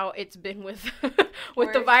that's how it's been with with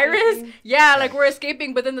the We're virus. escaping. Yeah, like we're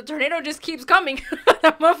escaping, but then the tornado just keeps coming.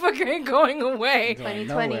 That motherfucker ain't going away. 2020,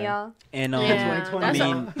 nowhere. y'all. And Yeah, 2020. I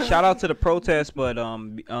that's mean, shout out to the protests, but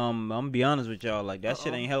I'm gonna be honest with y'all, like that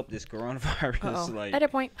shit ain't helped this coronavirus. Like,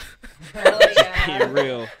 Edit point. being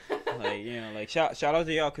real, like like shout out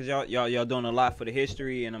to y'all because y'all doing a lot for the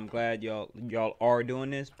history, and I'm glad y'all are doing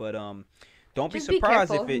this. But don't be Just be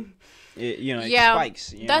surprised if careful. it Yeah,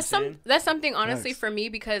 spikes. You know That's what I'm saying? that's something honestly Nice. for me,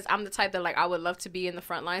 because I'm the type that like I would love to be in the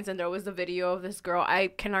front lines. And there was the video of this girl, I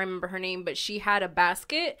cannot remember her name, but she had a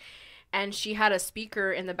basket and she had a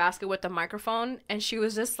speaker in the basket with the microphone, and she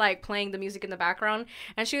was just like playing the music in the background,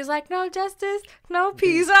 and she was like, no justice, no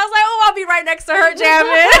peace. And I was like, oh, I'll be right next to her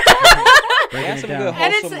jamming. That's some good And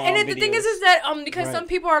wholesome, the thing is that because Right. some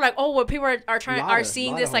people are like, oh, well, people are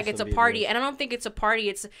seeing lot this of like it's a wholesome party, videos. and I don't think it's a party.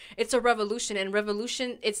 It's a revolution, and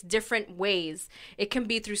revolution, it's different ways. It can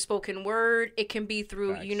be through spoken word. It can be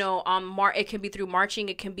through Facts. it can be through marching.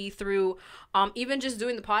 It can be through even just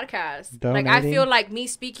doing the podcast. Donating. Like I feel like me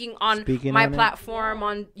speaking on my on it. platform,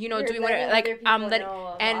 on You're doing letting what like other I'm people letting know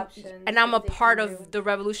of and options and I'm a that they part can of do. the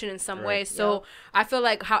revolution in some Right. way. So I feel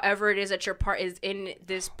like however it is that your part is in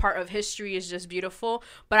this part of history is just beautiful.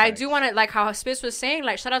 But I do want to, like how Spitz was saying,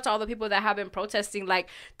 like shout out to all the people that have been protesting. Like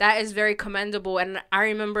that is very commendable. And I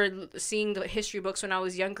remember seeing the history books when I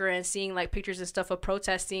was younger and seeing like pictures and stuff of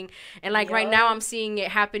protesting. And like right now I'm seeing it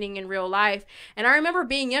happening in real life. And I remember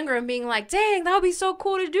being younger and being like, dang, that would be so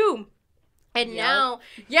cool to do. And now,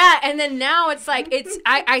 and then now it's like,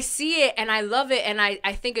 I see it and I love it and I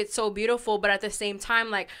think it's so beautiful, but at the same time,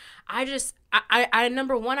 like, I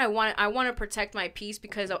number one, I want to protect my peace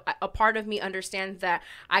because a part of me understands that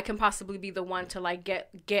I can possibly be the one to like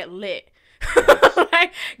get lit.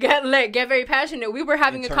 Like, get lit, get very passionate. We were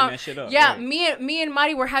having And turn that shit up, yeah, right. me and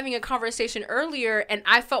Madi were having a conversation earlier and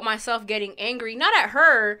I felt myself getting angry, not at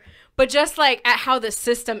her, but just like at how the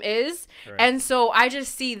system is. Right. And so I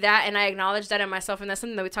just see that and I acknowledge that in myself, and that's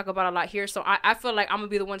something that we talk about a lot here. So I feel like I'm gonna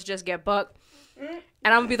be the one to just get bucked. And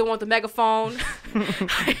I'm gonna be the one with the megaphone.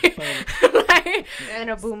 Like, And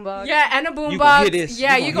a boombox. yeah, and a boombox. You gonna hear this.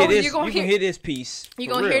 Yeah, you gonna hear this piece. you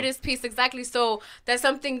For gonna real. hear this piece exactly. So that's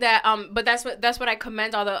something that but that's what I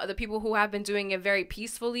commend all the people who have been doing it very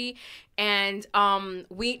peacefully. And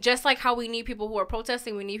we just like how we need people who are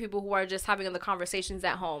protesting, we need people who are just having the conversations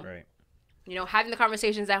at home. Right. You know, having the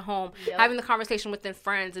conversations at home, Yep. having the conversation within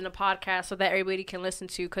friends in the podcast so that everybody can listen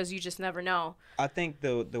to, because you just never know. I think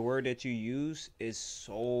the word that you use is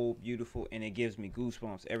so beautiful and it gives me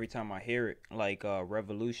goosebumps every time I hear it, like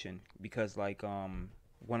revolution, because like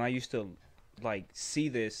when I used to like see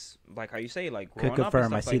this, like how you say, like Could growing up confirm,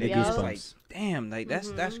 and I stuff see like the that, it's goosebumps. like damn, like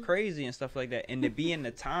that's crazy and stuff like that, and to be in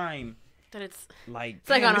the time That it's like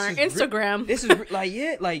like damn, on this our is Instagram. this is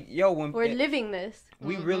like like yo when We're living this.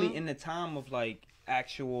 we really in the time of like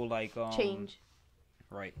actual like Change.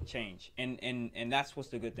 Right, change, and that's what's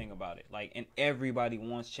the good thing about it. Like, and everybody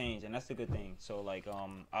wants change, and that's the good thing. So, like,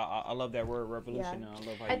 I love that word revolution. Yeah. And I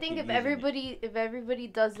love how I you think keep if everybody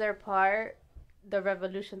does their part, the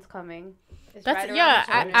revolution's coming. It's That's right around yeah,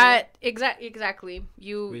 the corner. I exactly.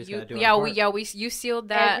 We just gotta do our Yeah, part. you sealed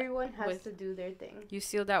that. Everyone has with- to do their thing. You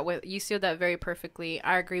sealed that very perfectly.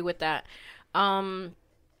 I agree with that.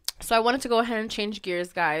 So I wanted to go ahead and change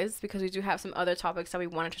gears, guys, because we do have some other topics that we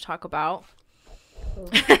wanted to talk about.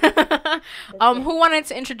 Who wanted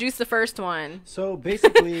to introduce the first one? So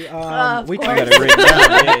basically, Of we course. I talked. got it written down.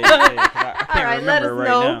 Yeah, 'cause I can't Alright, let remember us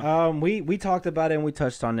right know. now. We talked about it and we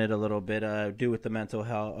touched on it a little bit, due with the mental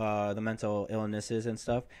health, the mental illnesses and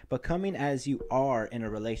stuff. But coming as you are in a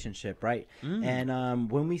relationship, right? And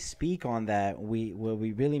when we speak on that, what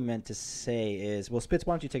we really meant to say is, well, Spitz,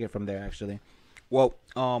 why don't you take it from there? Actually, Well,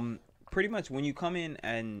 pretty much when you come in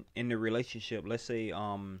and in the relationship, let's say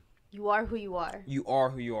You are who you are. you are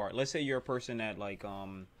who you are. Let's say you're a person that like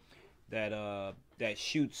that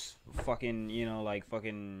shoots fucking like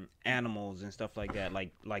fucking animals and stuff like that,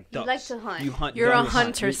 like You ducks. like to hunt. You hunt. You're a ducks.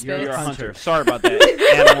 hunter, You're Spitz. You're a hunter. hunter. Sorry about that.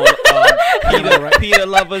 Animal, PETA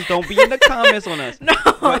lovers, don't be in the comments on us. No.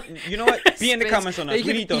 But you know what? Be in the Spitz, comments on us.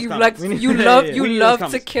 We need those you comments. Like, We need- you Yeah, love yeah. you We need love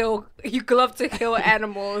those to comments. kill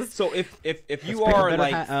animals. So if you Let's are pick a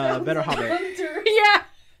like better hobbit. Yeah.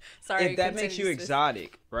 Sorry. if that makes you continue, sis.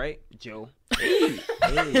 exotic, right, Joe? Hey.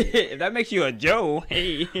 If that makes you a Joe,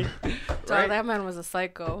 hey. Dog, Right? that man was a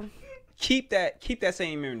psycho. Keep that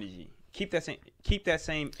same energy. Keep that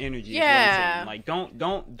same energy. is what I'm Yeah. saying. Like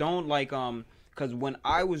don't like because when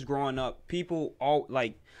I was growing up, people all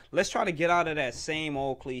like let's try to get out of that same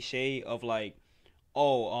old cliche of like,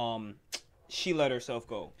 she let herself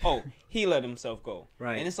go. Oh, he let himself go.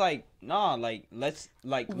 Right. And it's like, nah, like let's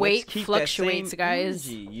Weight keep fluctuates, that same guys.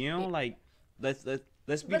 energy, you know, like let's be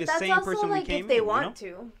But the that's same also person like we came if they in. want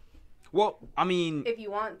You know? to. Well, I mean, If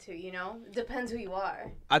you want to, you know? Depends who you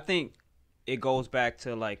are. I think it goes back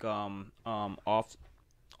to like off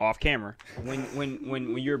camera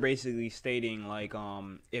when you're basically stating like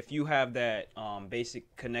if you have that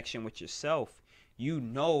basic connection with yourself, you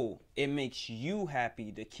know it makes you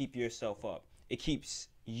happy to keep yourself up. It keeps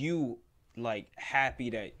you like happy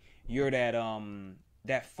that you're that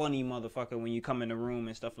that funny motherfucker when you come in the room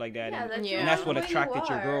and stuff like that. Yeah, and, that's Yeah. and that's the what way you attracted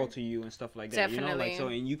your girl are. to you and stuff like that. You know, Definitely. like so,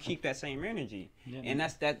 and you keep that same energy, Yeah. and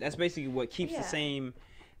that's basically what keeps the Yeah. same,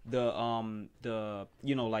 the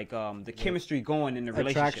you know, like the chemistry going in the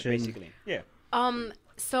relationship, Attraction. basically. Yeah.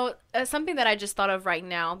 So something that I just thought of right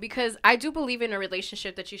now, because I do believe in a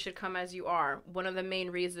relationship that you should come as you are. One of the main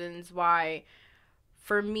reasons why,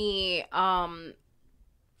 for me,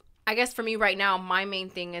 I guess for me right now, my main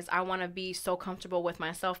thing is I want to be so comfortable with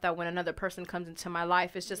myself that when another person comes into my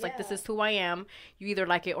life, it's just like, this Yeah. is who I am. You either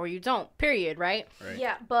like it or you don't, period, right? Right.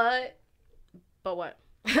 Yeah, but But what?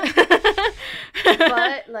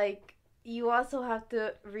 but like you also have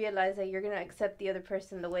to realize that you're gonna accept the other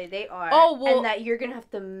person the way they are. Oh, well- and that you're gonna have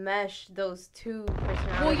to mesh those two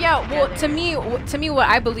personalities. Well, yeah. Well, together. to me, what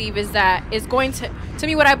I believe is that is going to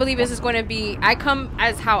me, what I believe is going to be. I come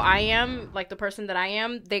as how I am, like the person that I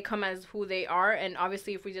am. They come as who they are, and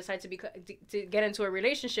obviously, if we decide to get into a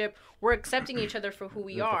relationship, we're accepting each other for who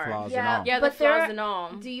we With the are. flaws and Yeah, all. Yeah, the But there flaws are- and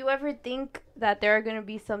all. Do you ever think that there are gonna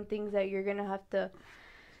be some things that you're gonna have to?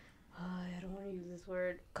 I don't want to use this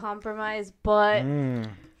word, compromise, but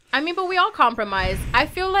I mean, but we all compromise. I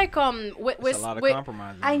feel like with It's a lot of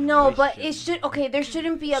compromise. I know, but it should. Okay, there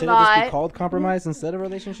shouldn't be a Should it just be lot. called compromise instead of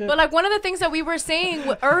relationship? But like one of the things that we were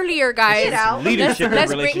saying earlier, guys. Get out. Leadership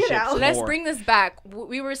Let's in bring- relationships. Let's more. bring this back.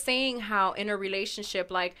 We were saying how in a relationship,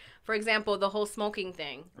 like for example, the whole smoking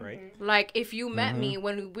thing. Right. Like if you met me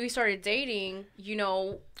when we started dating, you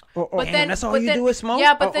know, Or- but Damn, then that's all but you then- do is smoke?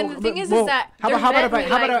 Yeah, but then the thing is that how you're about met me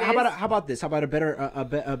like how about this? How about a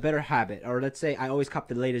better habit? Or let's say I always cop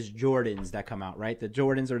the latest Jordans that come out, right? The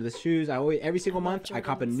Jordans or the shoes. I always every single month I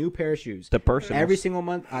cop a new pair of shoes. The person. Every single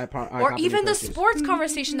month I or cop a new even pair the of shoes. sports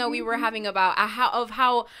conversation that we were having about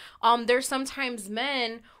how there's sometimes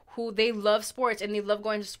men who they love sports and they love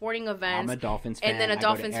going to sporting events. I'm a Dolphins fan. And then a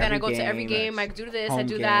Dolphins fan, I go to every game. I do this, I home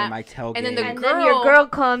do game, that. I tailgate. And then the And girl, then your girl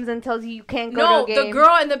comes and tells you you can't go no, to a game. the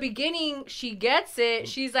girl in the beginning, she gets it.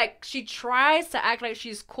 She's like, she tries to act like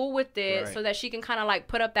she's cool with it Right. so that she can kind of like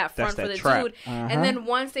put up that front That's for that the trap. dude. Uh-huh. And then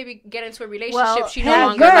once they get into a relationship, Well, she no hey,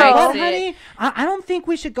 longer girl. likes But it. honey, I don't think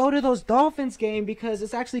we should go to those Dolphins game because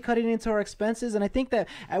it's actually cutting into our expenses, and I think that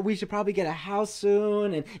we should probably get a house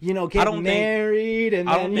soon, and get don't think- married, and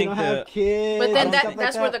I then don't think have kids. But then and stuff like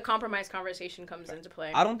that's where that. the compromise conversation comes into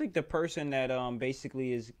play. I don't think the person that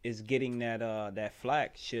basically is getting that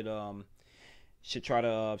flack should try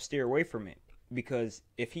to steer away from it, because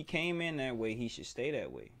if he came in that way, he should stay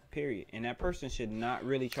that way. Period. And that person should not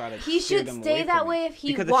really try to. He steer should them stay away that from way it. if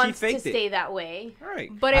he Because wants to faked it. stay that way. Right.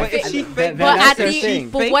 But if it- she That- faked that- But that's at their the thing.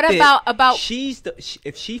 but what about she's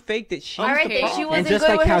if she faked it, she's All right, the then she problem. wasn't And just good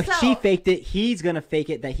like with how herself. she faked it, he's gonna fake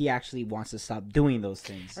it that he actually wants to stop doing those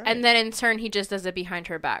things. and then in turn he just does it behind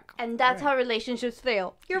her back. And that's how relationships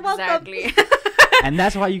fail. You're welcome. Exactly. And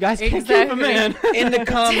that's why you guys can't keep Exactly. a man. In the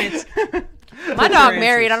comments, My dog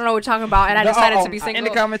married. I don't know what you're talking about, and I No, decided oh, to be in the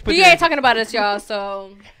single. comments, put he your- ain't talking about us, y'all.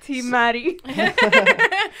 So Team Maddie.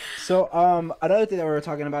 So another thing that we were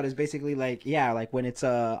talking about is basically like when it's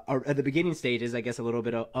at the beginning stages, I guess a little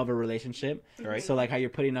bit of a relationship, Right. So like how you're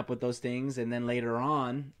putting up with those things, and then later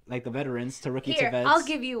on, like the veterans to rookie to Here, vets. I'll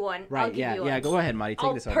give you one. Right, I'll give yeah, you yeah. one. Go ahead, Marty. Take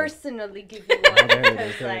I'll this over. personally give you one. there it is,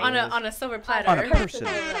 because, there it like, on a silver platter. On a person.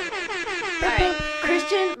 Alright,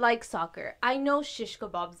 Christian likes soccer. I know shish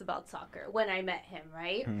kebabs about soccer when I met him,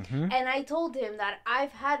 right? Mm-hmm. And I told him that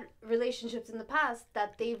I've had relationships in the past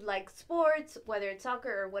that they've liked sports, whether it's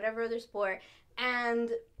soccer or whatever other sport, and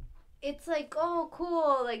it's like, oh,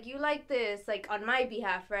 cool, like you like this, like on my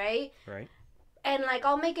behalf, right? right? And like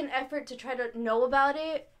I'll make an effort to try to know about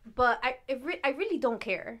it, but I really don't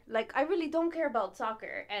care. Like I really don't care about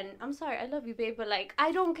soccer. And I'm sorry, I love you, babe, but like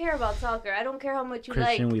I don't care about soccer. I don't care how much you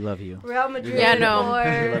Christian, like we love you. Real Madrid Yeah, no. We love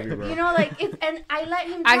or you, bro. you know, like it's, and I let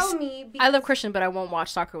him I tell s- me. I love Christian, but I won't watch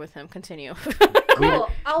soccer with him. Continue. Cool,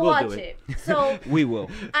 I'll we'll do watch it. it. So We will.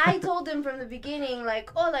 I told him from the beginning,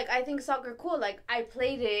 like, oh, like I think soccer cool. Like I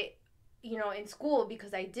played it, you know, in school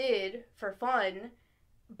because I did for fun.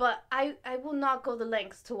 But I will not go the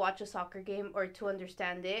lengths to watch a soccer game or to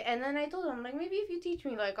understand it. And then I told him, like, maybe if you teach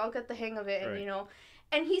me, like, I'll get the hang of it. And, Right. you know,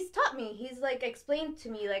 and he's taught me. He's, like, explained to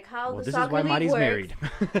me, like, how Well, the this soccer is why league Marty's works. married.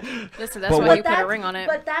 Listen, that's But why what- you put a ring on it.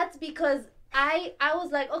 But that's because I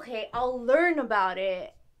was like, okay, I'll learn about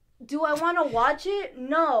it. Do I want to watch it?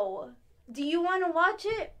 No. Do you want to watch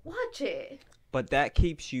it? Watch it. But that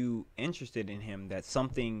keeps you interested in him. That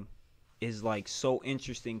something is like so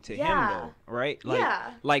interesting to him, Yeah. though, right? Like,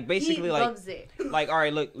 Yeah. like basically, He like, loves it. like, all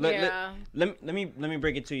right, look, Yeah. let me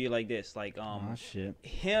break it to you like this, like, Oh shit.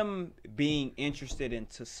 him being interested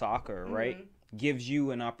into soccer, right, gives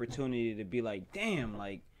you an opportunity to be like, damn,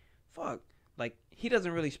 like, fuck, like he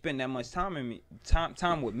doesn't really spend that much time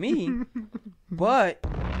with me, but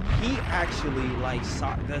he actually likes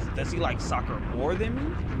does he like soccer more than me?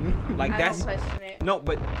 Like I that's don't question it. no,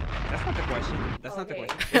 but that's not the question. That's not the Okay.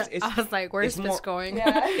 question. It's, I was like, where's it's this more- going?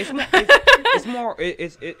 Yeah. it's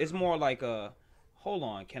more like a hold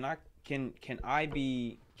on. Can I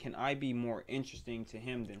be more interesting to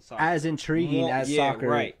him than soccer? As intriguing More- as yeah, soccer,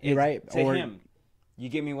 right? you're right? To Or him, you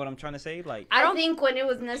get me what I'm trying to say? Like I I don't think when it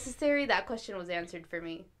was necessary, that question was answered for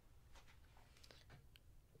me.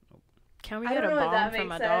 Can we I get a don't know if bomb that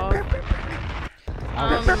from a makes dog?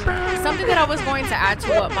 Something that I was going to add to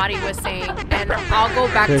what Mari was saying, and I'll go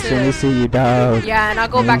back Christian, we to see you, dog. yeah, and I'll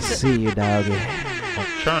go We back to see you, dog.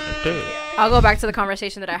 I'll go back to the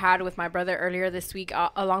conversation that I had with my brother earlier this week,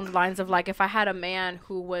 along the lines of like, if I had a man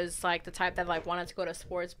who was like the type that like wanted to go to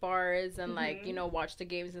sports bars and like, you know, watch the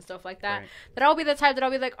games and stuff like that, Right. that I'll be the type that I'll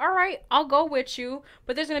be like, all right, I'll go with you,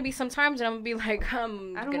 but there's gonna be some times that I'm gonna be like,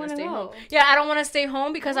 I'm I don't gonna wanna stay go. home. Yeah, I don't want to stay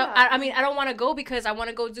home because Yeah. I mean, I don't want to go because I want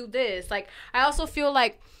to go do this. Like, I also feel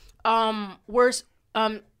like, I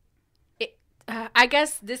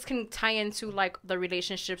guess this can tie into like the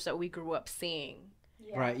relationships that we grew up seeing.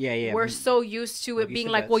 Right? Yeah. We're so used to it Like you being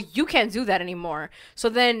said, like, well, that's- you can't do that anymore. So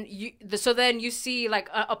then you see like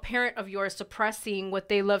a parent of yours suppressing what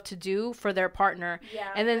they love to do for their partner. Yeah,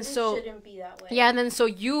 And then but so- it shouldn't be that way. Yeah, and then so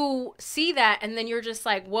you see that, and then you're just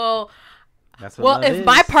like, well, That's what well, love if is.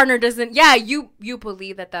 my partner doesn't, yeah, you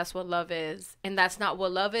believe that that's what love is, and that's not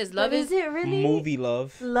what love is. Love But is is it really movie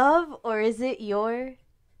love. love, or is it your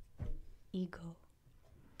ego?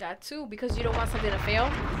 that too, because you don't want something to fail.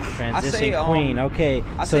 Transition say, queen. Okay.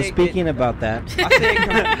 I So say it speaking about that,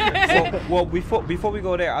 I say it well before we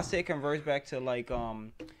go there, I say it converts back to like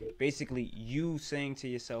basically you saying to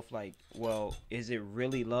yourself like, well, is it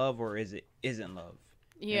really love or isn't love?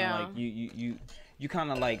 Yeah. You know, like you kind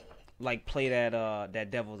of like play that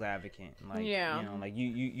devil's advocate. Like, Yeah. you know, like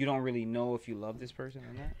you don't really know if you love this person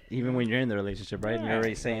or not. even when you're in the relationship, right? You're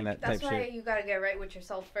already saying that That's type why shit. you gotta get right with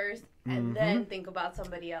yourself first, and then think about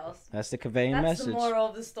somebody else. That's the conveying That's message. the moral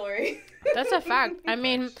of the story. That's a fact. I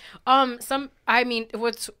mean,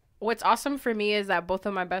 what's awesome for me is that both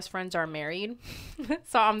of my best friends are married.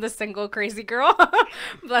 So I'm the single crazy girl.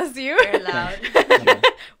 Bless you. You're allowed.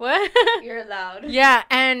 What? You're allowed. Yeah,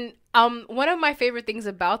 and one of my favorite things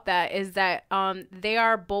about that is that they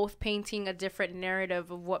are both painting a different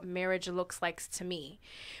narrative of what marriage looks like to me.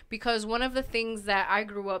 Because one of the things that I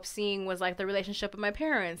grew up seeing was like the relationship of my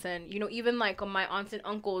parents, and you know, even like my aunts and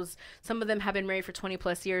uncles, some of them have been married for 20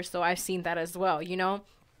 plus years, so I've seen that as well, you know.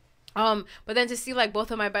 But then to see like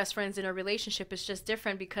both of my best friends in a relationship is just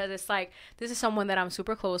different, because it's like, this is someone that I'm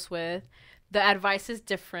super close with. The advice is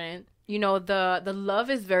different. You know, the love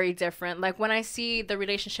is very different. Like when I see the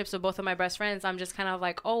relationships of both of my best friends, I'm just kind of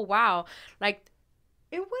like, oh wow, like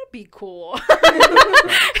it would be cool.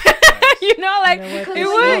 You know, like Because it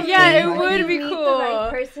it's would, not yeah, fair. it When would you be meet cool. The right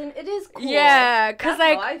person, it is cool. Yeah, cause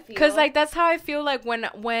That's how I like, feel. that's how I feel like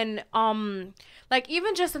when like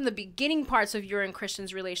even just in the beginning parts of your and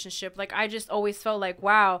Christian's relationship, like I just always felt like,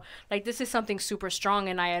 wow, like this is something super strong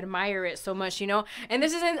and I admire it so much, you know. And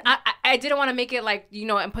this isn't, I didn't want to make it like, you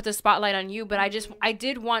know, and put the spotlight on you, but I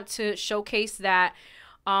did want to showcase that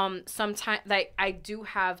sometimes like I do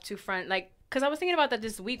have two friends, like, because I was thinking about that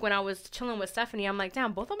this week when I was chilling with Stephanie. I'm like,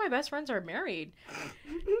 damn, both of my best friends are married.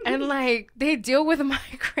 And, like, they deal with my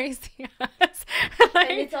crazy ass. Like,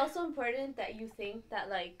 And it's also important that you think that,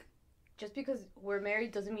 like, just because we're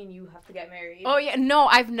married doesn't mean you have to get married. oh, yeah. No,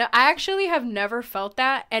 I actually have never felt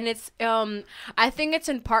that. And it's, I think it's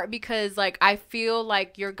in part because, like, I feel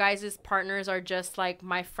like your guys' partners are just, like,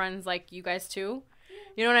 my friends, like you guys too.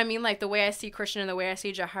 You know what I mean? Like the way I see Christian and the way I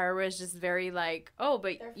see Jahara is just very like, oh,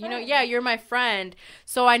 but They're you know, friends. yeah, you're my friend.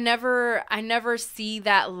 So I never see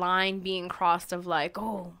that line being crossed of like,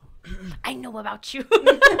 oh, I know about you.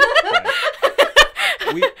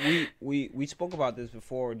 we spoke about this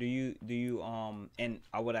before. Do you and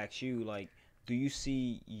I would ask you, like, do you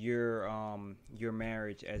see your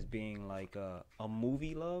marriage as being like a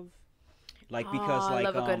movie love? Like, because I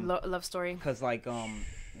like love a good love story. because like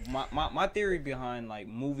my theory behind like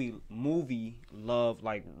movie love,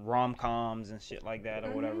 like rom-coms and shit like that,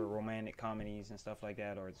 or whatever, romantic comedies and stuff like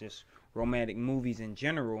that, or just romantic movies in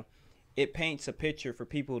general, it paints a picture for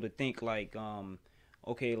people to think like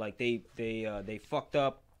okay, like they fucked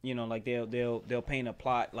up, you know, like they'll paint a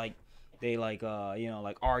plot like they like you know,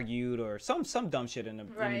 like argued or some dumb shit in the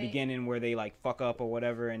Right. beginning where they like fuck up or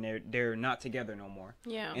whatever, and they're not together no more.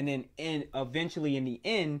 Yeah. And then eventually in the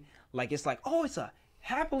end, like it's like, oh,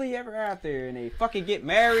 happily ever after, and they fucking get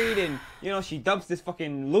married, and she dumps this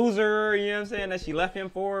fucking loser, you know what I'm saying, that she left him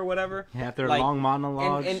for or whatever. After a long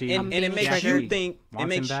monologue, and it makes you think. It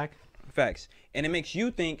makes him back. Facts, and it makes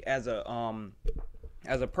you think as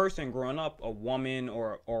a person growing up, a woman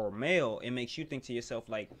or a male, it makes you think to yourself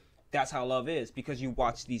like, that's how love is, because you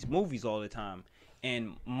watch these movies all the time.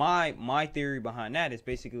 And my theory behind that is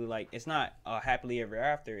basically like, it's not a happily ever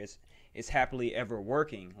after, it's happily ever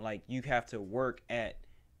working. Like, you have to work at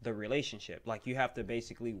the relationship. Like, you have to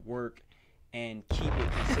basically work and keep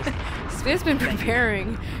it consistent. Smith's been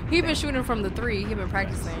preparing. He been shooting from the 3. He been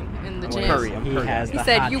practicing in the gym. Curry, He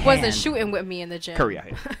said you wasn't shooting with me in the gym. Curry out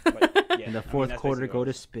here. But, yeah, In the fourth that's quarter, basically go what to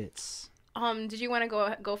it is. Spitz. Did you want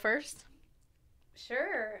to go first?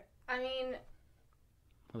 Sure. I mean,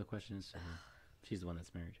 Well, the question is, she's the one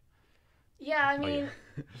that's married. yeah. I Oh, mean,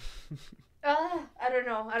 I don't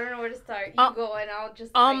know. I don't know where to start. You go, and I'll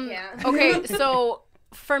just. I can't. Okay, so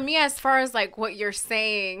for me, as far as like what you're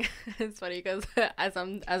saying, it's funny because as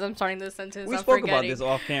I'm starting this sentence, We I'm spoke forgetting. about this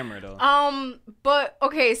off camera though. But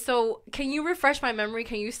okay, so can you refresh my memory?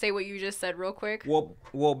 Can you say what you just said real quick?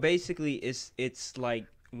 Well, basically, it's like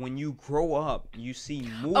when you grow up, you see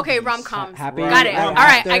movies. Okay, rom-coms. Happy Got it. ever All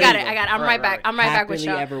right, after. I got it. I'm Right, right back. right. I'm right back with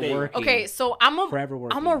Happily y'all. ever There you go. working. Okay, so I'm Forever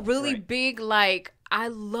working. a really Right. big like I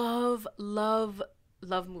love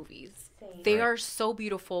movies. Same. They are so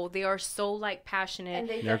beautiful. They are so like passionate. And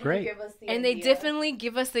they They're definitely great. give us the And they idea definitely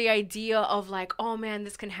give us the idea of like, oh man,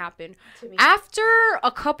 this can happen. to me. After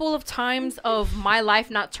a couple of times of my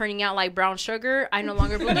life not turning out like Brown Sugar, I no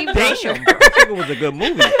longer believe Brown Damn, Sugar. Brown Sugar was a good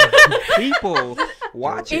movie. People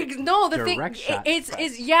watch it. No, the thing Direct shot.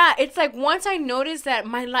 it's like once I noticed that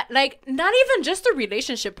my life, like not even just the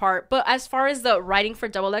relationship part, but as far as the writing for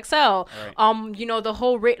Double XL, the whole the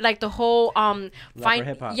whole for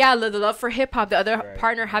hip-hop. the love for hip hop, the other Right.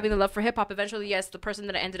 partner having the love for hip hop. Eventually, yes, the person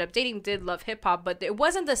that I ended up dating did love hip hop, but it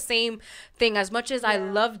wasn't the same thing as much as I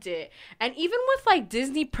loved it. And even with like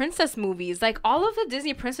Disney princess movies, like all of the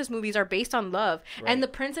Disney princess movies are based on love, and the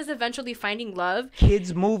princess eventually finding love.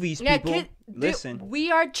 Kids movies, Yeah, people. Listen.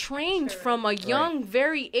 we are trained from a young,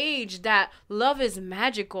 very age that love is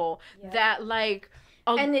magical. That like,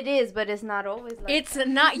 And it is, but it's not always like it's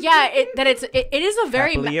not. Yeah, it is a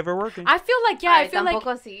very. Happily ever working. I feel like Ay, I feel like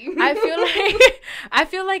tampoco así. I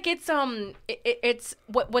feel like it's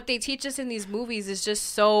what they teach us in these movies is just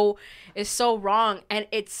so wrong, and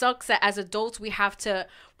it sucks that as adults we have to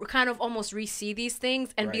kind of almost re-see these things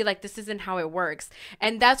and be Right. like, this isn't how it works.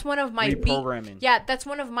 And that's one of my Reprogramming. that's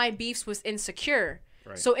one of my beefs was Insecure.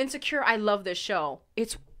 Right. So Insecure, I love this show.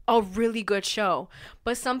 It's a really good show,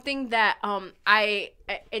 but something that I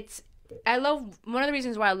love, one of the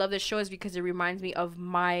reasons why I love this show is because it reminds me of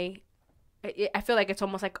I feel like it's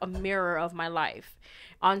almost like a mirror of my life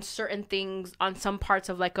on certain things, on some parts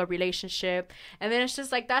of like a relationship. And then it's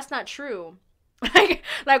just like, that's not true.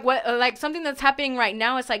 like something that's happening right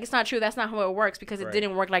now, it's like, it's not true. That's not how it works, because it Right.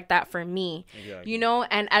 didn't work like that for me. Exactly. You know,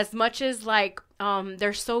 and as much as like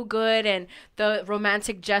they're so good, and the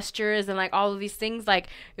romantic gestures and like all of these things, like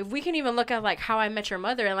if we can even look at like How I Met Your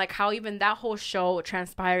Mother and like how even that whole show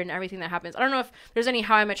transpired and everything that happens. I don't know if there's any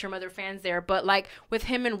How I Met Your Mother fans there, but like with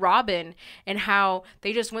him and Robin and how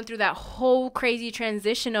they just went through that whole crazy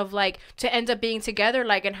transition of like to end up being together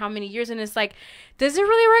like in how many years, and it's like, does it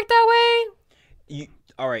really work that way?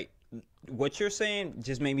 All right, what you're saying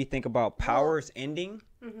just made me think about Power's ending,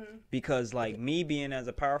 because like me being as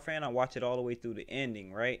a Power fan, I watch it all the way through the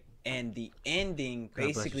ending, right? And the ending God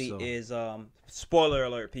bless basically your is spoiler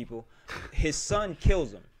alert, people, his son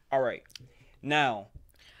kills him. All right, now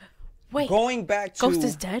Wait, going back to Ghost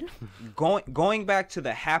is dead? going back to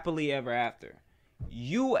the happily ever after,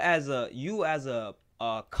 you as a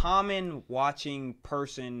common watching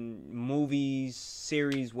person, movies,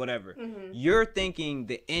 series, whatever, you're thinking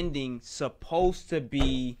the ending supposed to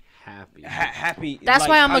be Happy. happy. That's like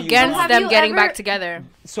why I'm how you against want. Have them you getting ever- back together.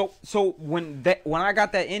 So when I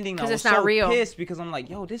got that ending, I 'Cause was it's not so real. pissed, because I'm like,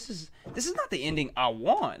 yo, this is not the ending I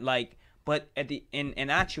want. Like, but in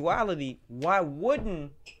actuality, why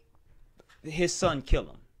wouldn't his son kill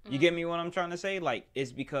him? You get me what I'm trying to say? Like,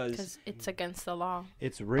 it's because It's against the law.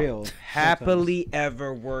 It's real. happily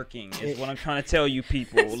ever working is what I'm trying to tell you,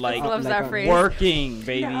 people. Like, loves that phrase. working,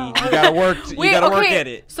 baby. You gotta work. You gotta work at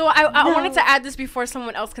it. So I wanted to add this before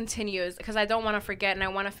someone else continues, because I don't want to forget and I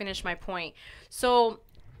want to finish my point. So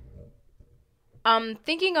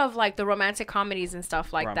thinking of like the romantic comedies and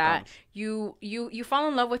stuff like that, Rom-coms. you fall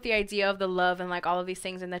in love with the idea of the love and like all of these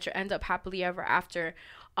things, and that you end up happily ever after.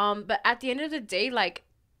 But at the end of the day, like,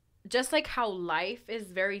 just like how life is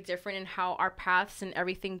very different and how our paths and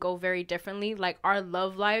everything go very differently, like our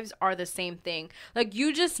love lives are the same thing. Like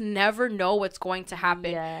you just never know what's going to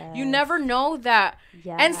happen. You never know that.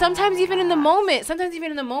 And sometimes even in the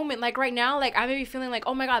moment, like right now, like I may be feeling like,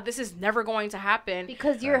 oh my God, this is never going to happen.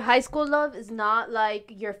 Because your high school love is not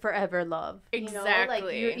like your forever love. Exactly. You know?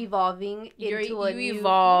 Like you're evolving into a new...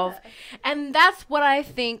 evolve. And that's what I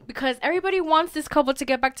think, because everybody wants this couple to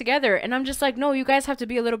get back together. And I'm just like, no, you guys have to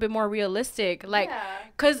be a little bit more realistic. Like,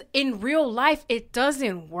 because in real life, it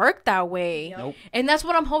doesn't work that way. Nope. And that's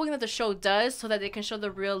what I'm hoping that the show does, so that they can show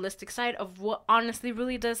the realistic side of what honestly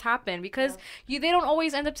really does happen. Because they don't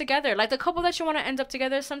always end up together. Like, the couple that you want to end up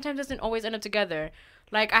together sometimes doesn't always end up together.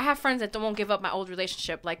 Like, I have friends that won't give up my old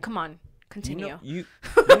relationship. Like, come on, continue. You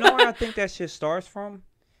know where I think that shit starts from?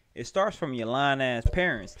 It starts from your lying ass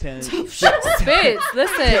parents telling Spitz,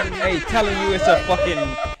 listen. hey, telling you it's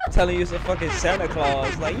a fucking Santa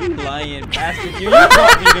Claus. Like, you lying bastard, you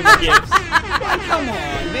brought me them gifts. Like, come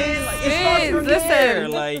on, man. Like, it starts from there.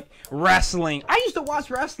 Like, wrestling. I used to watch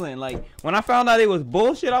wrestling. Like, when I found out it was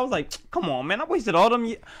bullshit, I was like, come on, man. I wasted all them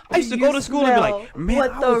years. I used to go to school and be like, man,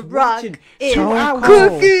 what I the was Rock watching is 2 hours.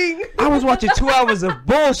 cooking. I was watching 2 hours of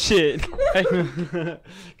bullshit.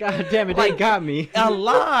 God damn it, they got me. A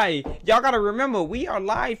lie. Y'all gotta remember, we are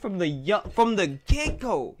live from the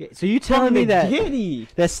get-go. So you telling me that giddy.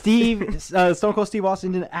 that Steve, Stone Cold Steve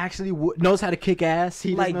Austin, didn't actually knows how to kick ass?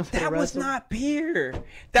 He Like, knows how to that was wrestle? not beer.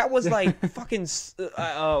 That was like fucking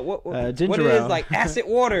what ginger it is, ale. like acid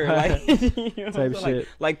water, like you know what I'm Type saying? shit.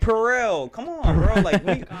 Like Perel. Come on, bro. Like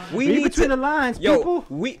we Read need between to, the lines, yo, people.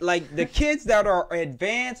 we like the kids that are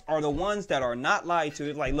advanced are the ones that are not lied to.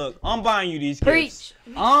 It's like, look, I'm buying you these gifts. Preach.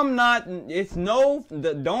 I'm not. It's no.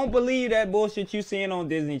 Don't believe that bullshit you seeing on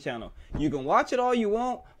Disney Channel. You can watch it all you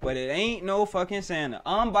want, but it ain't no fucking Santa.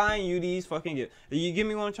 I'm buying you these fucking gifts. You get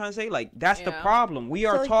me what I'm trying to say? Like, that's the problem. We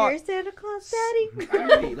are So taught. you're Santa Claus, Daddy?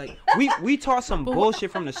 Right, like we taught some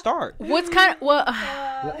bullshit from the start. What's kind of what?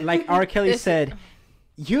 Like R. Kelly said,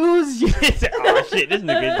 use Oh shit, this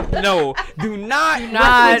nigga. No, do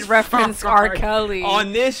not reference R. Kelly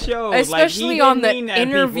on this show, especially like, on the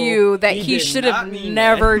interview that he should have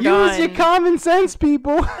never done. use your common sense,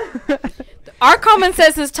 people. Our common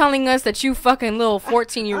sense is telling us that you fucking little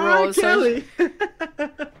 14-year-olds. R. Kelly.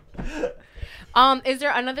 Is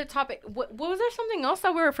there another topic? Was there something else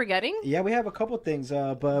that we were forgetting? Yeah, we have a couple things,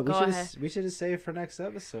 but Go ahead. we should just save it for next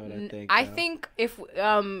episode. I think. I think if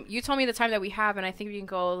you told me the time that we have, and I think we can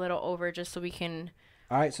go a little over just so we can.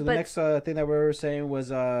 All right. So the next thing that we were saying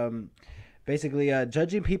was basically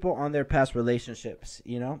judging people on their past relationships.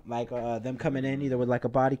 You know, like them coming in either with like a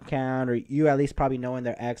body count, or you at least probably knowing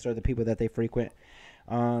their ex or the people that they frequent.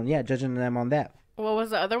 Yeah, judging them on that. What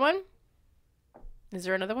was the other one? Is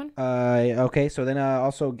there another one? Okay. So then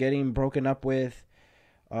also getting broken up with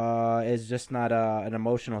is just not an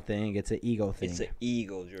emotional thing. It's an ego thing. It's an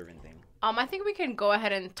ego-driven thing. I think we can go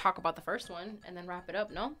ahead and talk about the first one and then wrap it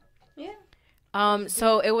up. No. Yeah.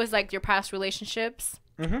 So it was like your past relationships.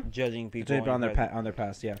 Judging people on their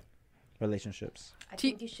past, yeah, relationships. I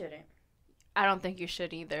think you shouldn't. I don't think you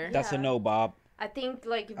should either. That's a no, Bob. I think,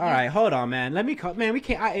 like... All right, hold on, man. Let me call... Man, we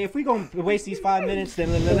can't... if we gonna waste these 5 minutes,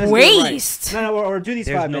 then let's do it Waste? right. No, or do these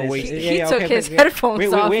There's 5 no minutes. waste. He took his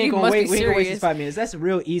headphones off. We You ain't gonna must wait. be We ain't gonna waste serious. these 5 minutes. That's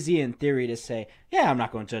real easy in theory to say, yeah, I'm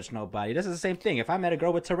not gonna judge nobody. This is the same thing. If I met a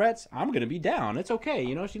girl with Tourette's, I'm gonna be down. It's okay.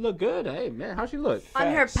 You know, she look good. Hey, man, how she look? On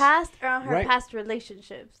her Facts. past or on her Right. past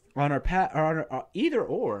relationships? On her past, or on her, either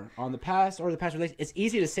or, on the past or the past relation. It's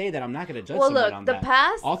easy to say that I'm not gonna judge Well, someone look, on the that.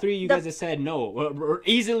 past... All three of you the- guys have said no. We're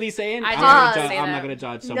easily saying I I'm, did not not gonna say judge, I'm that. not gonna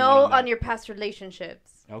judge someone. No on that. on your past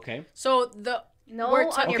relationships. Okay. So the No We're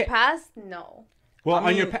on your okay. past? No. Well, I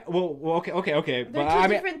on your mean- okay. They're But two I mean,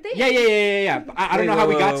 different things. Yeah. But I don't know how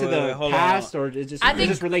we got to the hold on. past or it's just I it's think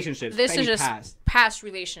just relationships. this is Any just past. past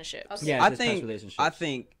relationships. Okay. Yeah, I it's just past think relationships. I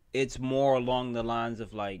think it's more along the lines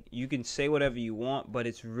of like you can say whatever you want, but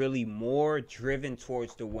it's really more driven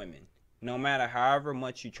towards the women. No matter however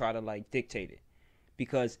much you try to like dictate it.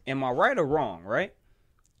 Because am I right or wrong, right?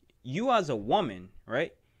 You as a woman,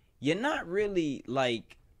 right? You're not really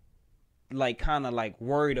like kind of like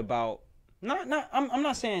worried about I'm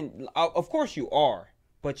not saying of course you are,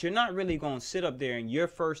 but you're not really going to sit up there and your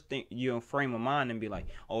first thing your frame of mind and be like,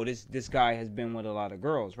 "Oh, this guy has been with a lot of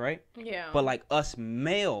girls," right? Yeah. But like us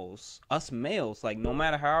males, like no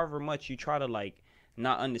matter however much you try to like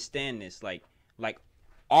not understand this, like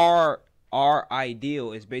our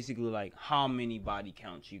ideal is basically like how many body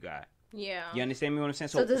counts you got. Yeah. You understand me what I'm saying?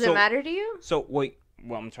 So does it matter to you? So wait,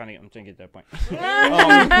 Well, I'm trying to get that point.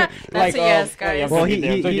 That's a yes, guys. Well,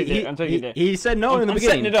 he said no in the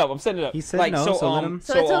beginning. I'm setting it up. He said no, so let him.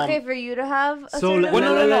 So it's okay for you to have a So certain no.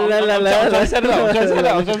 I'm trying to set it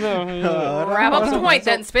up. Wrap up the point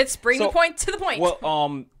then, Spitz. Bring the point to the point.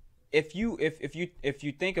 Well, if you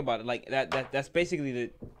think about it, like that's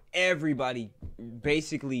basically everybody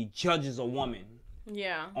basically judges a woman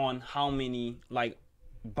yeah. on how many like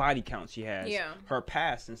body count she has, her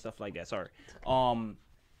past and stuff like that. Sorry.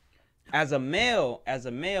 As a male,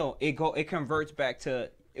 it converts back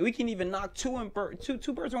to, we can even knock two birds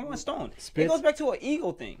with one stone. It goes back to an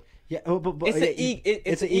ego thing. Yeah, but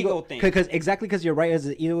it's an ego thing. Because you're right, as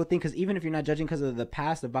an ego thing. Because even if you're not judging because of the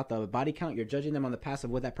past about the body count, you're judging them on the past of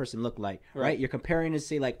what that person looked like, right? You're comparing to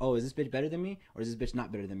see like, oh, is this bitch better than me, or is this bitch not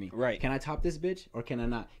better than me? Right. Can I top this bitch, or can I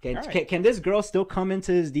not? Can this girl still come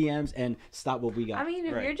into his DMs and stop what we got? I mean,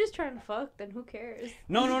 if you're just trying to fuck, then who cares?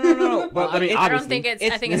 No. But I mean, I don't think it's.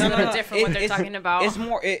 I think it's a little different what they're talking about. It's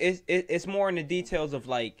more in the details of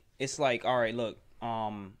like, it's like, all right, look,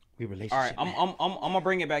 relationship. All right, I'm gonna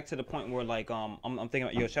bring it back to the point where like I'm thinking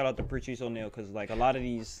about, shout out to Patrice O'Neal, because like a lot of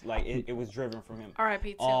these like it was driven from him.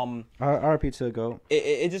 R.I.P. to R.I.P. to go.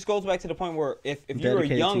 It just goes back to the point where if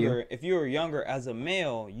you were younger as a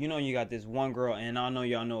male, you got this one girl, and I know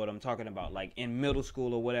y'all know what I'm talking about, like in middle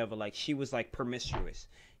school or whatever, like she was like promiscuous.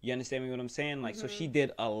 You understand me what I'm saying? Like so she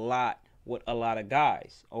did a lot with a lot of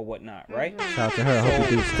guys or whatnot, right? Shout out to her. I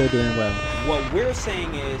hope you're still doing well. What we're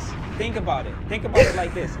saying is, think about it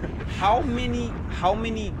like this: how many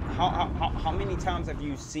times have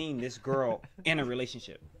you seen this girl in a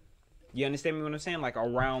relationship? You understand me what I'm saying? Like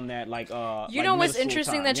around that, like you know what's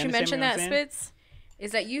interesting that you mentioned that, Spitz,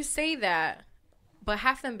 is that you say that, but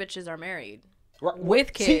half them bitches are married. Right.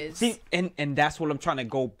 With kids. See, and that's what I'm trying to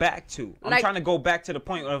go back to. I'm trying to go back to the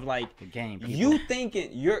point of like the game. People.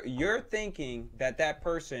 You're thinking that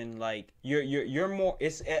person, like you're more,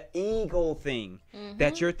 it's an ego thing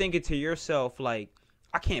that you're thinking to yourself like,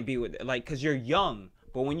 I can't be with it, like, because you're young.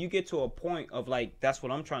 But when you get to a point of like, that's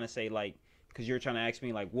what I'm trying to say, like, because you're trying to ask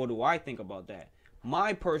me like, what do I think about that?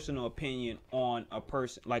 My personal opinion on a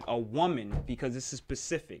person, like a woman, because this is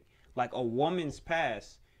specific, like a woman's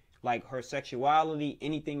past, like her sexuality,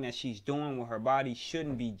 anything that she's doing with her body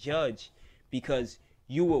shouldn't be judged, because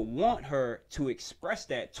you would want her to express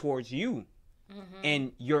that towards you.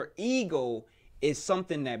 And your ego is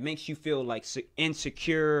something that makes you feel like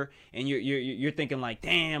insecure, and you're thinking like,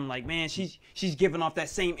 damn, like, man, she's giving off that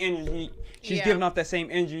same energy. She's giving off that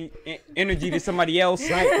same energy to somebody else,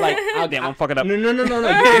 right? Like, oh damn, I'm fucking up. No.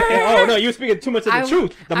 Oh no, you're speaking too much of the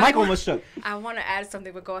truth. The mic almost shook. I want to add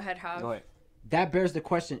something, but go ahead, Hob. Go ahead. That bears the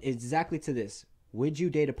question exactly to this: would you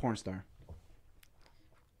date a porn star?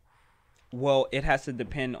 Well, it has to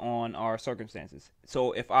depend on our circumstances.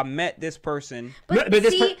 So if I met this person, Former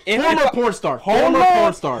porn star. Hold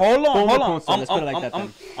on. Let's put it like that.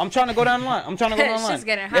 I'm trying to go down the line. It's just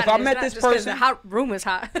getting hot. If I met this person, the hot room is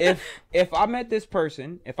hot. if I met this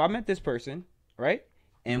person, right?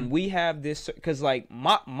 And we have this, because like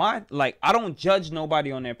my like, I don't judge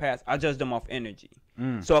nobody on their past. I judge them off energy.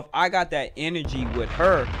 So if I got that energy with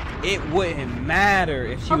her, it wouldn't matter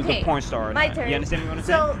if she was a porn star or not. Turn. You understand what I'm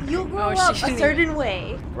saying? So you grow up a certain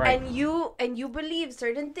way, right, and you believe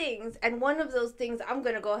certain things, and one of those things, I'm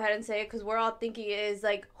gonna go ahead and say it because we're all thinking, is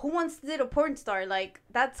like, who wants to date a porn star? Like,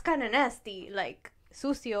 that's kind of nasty, like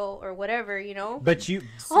sucio or whatever, you know. But you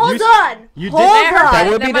hold on. That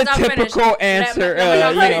would be the typical answer,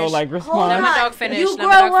 like response. Let my dog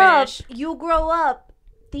finish. You grow up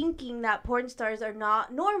thinking that porn stars are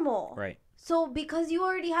not normal. Right. So because you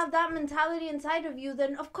already have that mentality inside of you,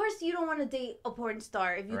 then of course you don't want to date a porn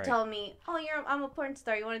star. If you tell me, "Oh, I'm a porn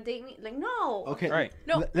star. You want to date me?" Like, no. Okay. Right.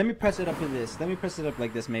 No. Let me press it up in this. Let me press it up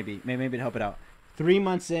like this. Maybe to help it out. 3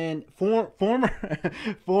 months in, former.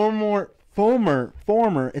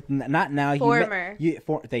 It's not now.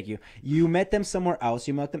 Thank you. You met them somewhere else.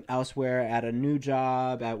 You met them elsewhere, at a new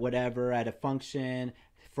job, at whatever, at a function,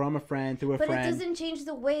 from a friend, through a friend. But it doesn't change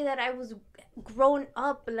the way that I was grown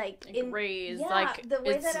up, like raised, like the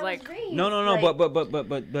way that I was raised. No.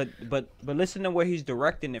 Like, but listen to where he's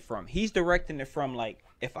directing it from. He's directing it from, like,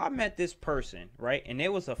 if I met this person, right, and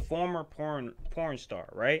it was a former porn star,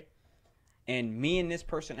 right, and me and this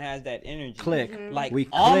person has that energy, click, like, we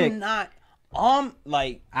I'm click. not. I'm so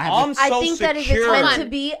think secure. that if it's meant to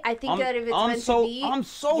be, I'm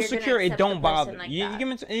so secure it don't bother. Like you give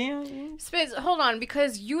me Spitz, hold on,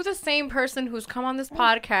 because you the same person who's come on this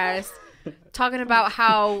podcast talking about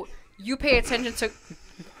how you pay attention to.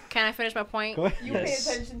 Can I finish my point? Go ahead. You pay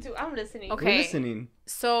attention to. I'm listening. Okay. We're listening.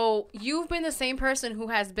 So you've been the same person who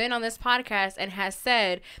has been on this podcast and has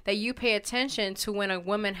said that you pay attention to when a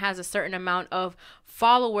woman has a certain amount of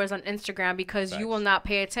followers on Instagram because you will not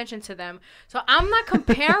pay attention to them. So I'm not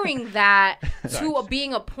comparing that to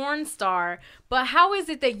being a porn star, but how is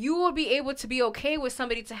it that you will be able to be okay with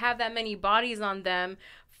somebody to have that many bodies on them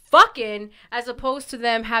fucking as opposed to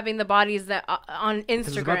them having the bodies that on It's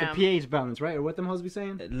about the Instagram? pH balance, right? Or what them hoes be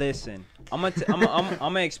saying? Listen, I'm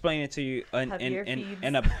gonna explain it to you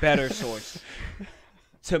in a better source.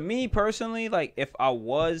 To me personally, like if I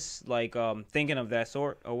was like thinking of that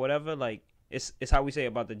sort or whatever, like it's how we say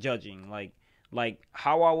about the judging, like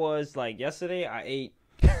how I was like yesterday. I ate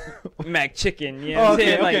Mac chicken, you know what I'm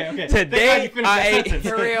saying? Like today I ate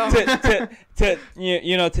For real.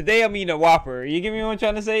 you know, today I'm eating a Whopper. You get me what I'm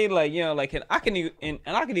trying to say? Like, you know, like I can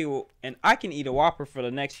eat a Whopper for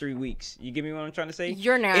the next 3 weeks. You get me what I'm trying to say?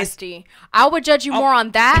 You're nasty. I would judge you more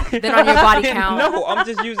on that than on your body count. No, I'm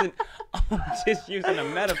just using a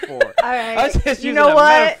metaphor. All right. I'm just you using know a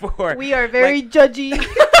what? metaphor. We are very judgy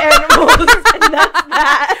animals, and that's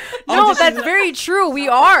that. No, that's very true. We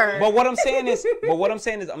are. But what I'm saying is,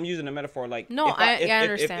 I'm using a metaphor. Like, No, I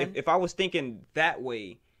understand. If I was thinking that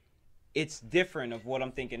way, it's different of what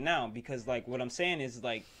I'm thinking now, because like what I'm saying is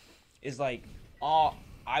like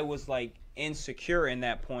I was like insecure in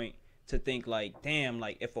that point to think like, damn,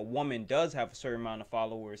 like if a woman does have a certain amount of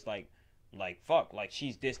followers, like fuck, like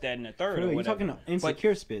she's this, that, and the third. Bro, or you're whatever. talking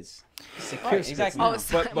insecure spits. Secure Right, spits. exactly. now.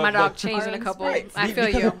 Oh, my dog changed in a couple. Right. I feel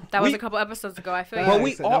Because you. That was we- a couple episodes ago. I feel you. But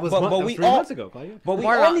we That all, was but, one- but that was we 3 all, months ago, Claudia. but we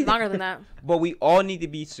More all need longer than that. But we all need to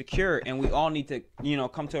be secure, and we all need to, you know,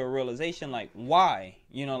 come to a realization, like, why?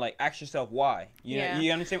 You know, like, ask yourself why. You know,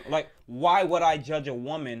 you understand? Like, why would I judge a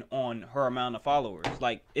woman on her amount of followers?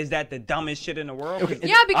 Like, is that the dumbest shit in the world? Okay.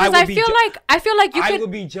 Yeah, because I feel like you I could.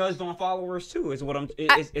 would be judged on followers too. Is what I'm.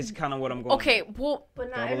 It's kind of what I'm going. Okay, well, But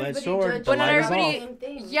not Double-edged everybody sword. judges But not The line is everybody- off. the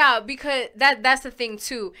same thing. yeah, because that's the thing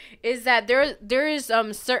too, is that there is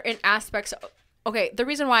certain aspects. Okay, the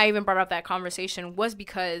reason why I even brought up that conversation was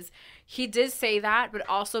because he did say that, but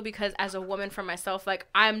also because as a woman for myself, like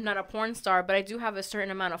I'm not a porn star, but I do have a certain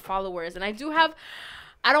amount of followers, and I do have,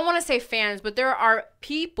 I don't want to say fans, but there are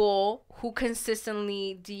people who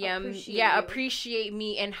consistently DM, appreciate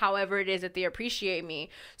me, and however it is that they appreciate me.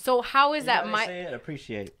 So how is that my? Say it,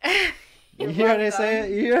 appreciate. You hear how they say it?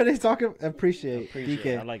 You hear how they talking? Appreciate.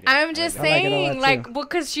 DK. I like it. I'm just I like it a saying, lot, like, too.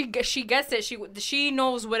 because she gets it. She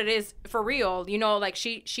knows what it is for real. You know, like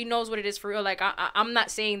she knows what it is for real. Like I'm not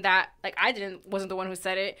saying that. Like I wasn't the one who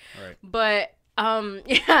said it. Right. But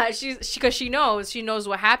yeah, because she knows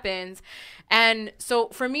what happens. And so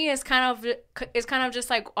for me, it's kind of just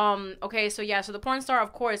like okay, so yeah, so the porn star,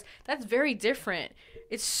 of course, that's very different.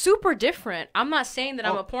 It's super different. I'm not saying that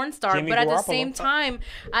I'm a porn star, Jimmy but at the Garoppolo.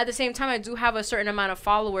 same time, I do have a certain amount of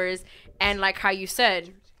followers, and like how you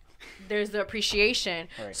said, there's the appreciation.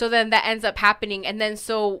 Right. So then that ends up happening, and then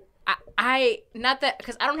so I not that,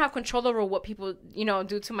 because I don't have control over what people, you know,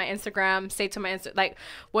 do to my Instagram, say to my like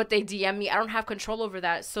what they DM me. I don't have control over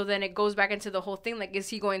that. So then it goes back into the whole thing, like, is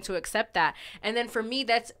he going to accept that? And then for me,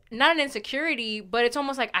 that's not an insecurity, but it's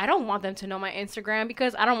almost like I don't want them to know my Instagram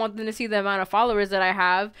because I don't want them to see the amount of followers that I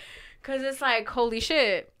have, because it's like, holy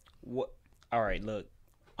shit. What? All right, look,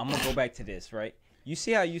 I'm gonna go back to this, right? You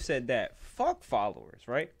see how you said that? Fuck followers,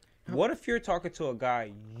 right? What if you're talking to a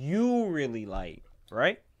guy you really like,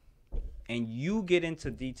 right? And you get into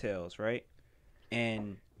details, right?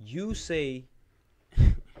 And you say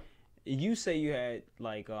you had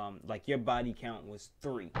like your body count was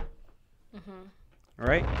 3.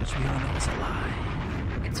 Right? Which we all know is a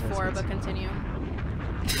lie. It's 4, but continue.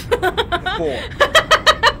 4.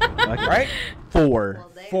 Okay. Right? 4.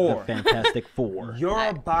 Well, 4. The Fantastic 4.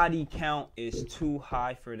 Your body count is too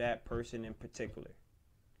high for that person in particular.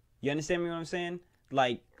 You understand me what I'm saying?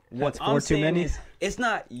 Like, what That's I'm 4 too saying many? is, it's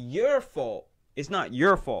not your fault. It's not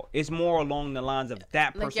your fault. It's more along the lines of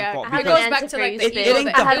that Like, person's yeah, fault. it have goes an back answer to for like you, the It Spitz. ego. ain't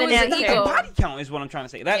It the- I have was an the answer. the ego. body count is what I'm trying to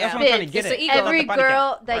say. That's Yeah. what I'm trying to get Spitz, at. it's Not the every body girl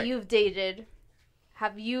count. that Right. you've dated,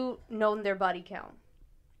 have you known their body count?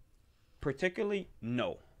 Particularly,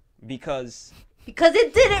 no. Because Because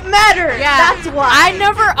it didn't matter. Yeah, That's why. I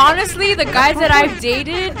never, honestly, the guys that I've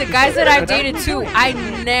dated too, I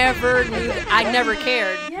never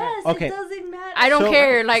cared. Yes, Okay. it doesn't matter. I don't So-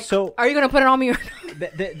 care. Like, so- are you gonna put it on me or not?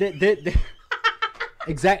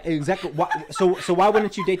 Exactly. Why, so why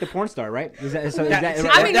wouldn't you date the porn star, right? Is that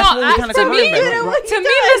I mean, that's no, what we kinda to me, converted back. to me,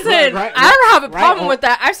 listen, Right, I don't have a right, problem oh. with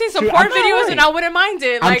that. I've seen some True, porn I'm videos right. and I wouldn't mind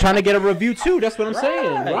it. I'm Like, trying to get a review too. That's what I'm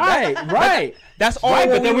saying. Right. That's all. Right,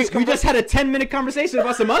 what but then we was just had a 10-minute conversation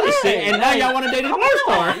about some other shit, and now y'all want to date a porn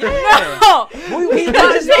star. no.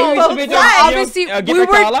 Obviously, get we back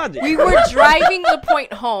to our logic. were driving the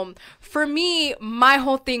point home. For me, my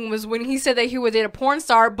whole thing was when he said that he would date a porn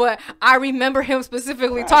star, but I remember him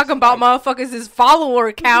specifically talking about motherfuckers' his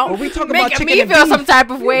follower count, Well, we talk about making chicken me and feel beef. some type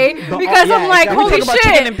of way because yeah, I'm like, exactly. holy We talk about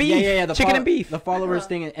chicken shit. and beef. The Chicken and beef. the followers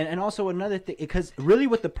thing, and also another thing, because really,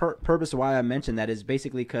 what the purpose of why I mentioned that is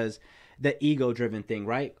basically because the ego-driven thing,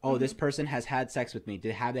 right? Oh, this person has had sex with me.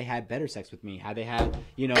 Have they had better sex with me? Have they had,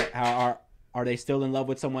 are they still in love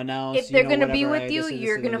with someone else? If they're gonna be whatever, with you, this and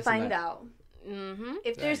you're this gonna and find that. out. Mm-hmm.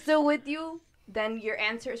 If they're still with you, then your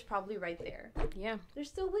answer is probably right there. Yeah. They're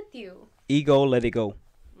still with you. Ego, let it go.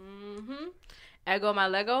 Mm-hmm. Ego my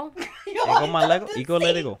Lego. Ego, my Lego. Ego,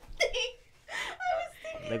 let it go.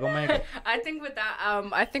 Lego, my Lego. I think with that,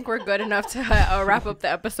 I think we're good enough to wrap up the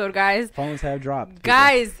episode, guys. Phones have dropped. people.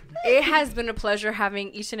 Guys, it has been a pleasure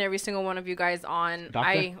having each and every single one of you guys on.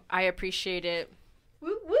 Doctor? I appreciate it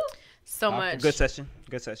Woo woo. so much. Good session.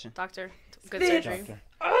 Good session. Doctor. Good Spit. surgery. Doctor.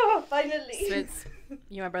 Oh, finally. Spitz.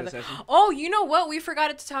 You my brother. session. Oh, you know what? We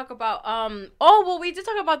forgot to talk about we did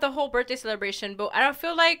talk about the whole birthday celebration, but I don't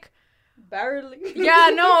feel like Barely.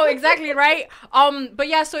 yeah, no, exactly, right. But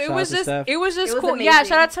yeah, so it Shout was out to just Steph. it was just It was cool. Yeah, amazing.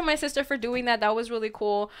 shout out to my sister for doing that. That was really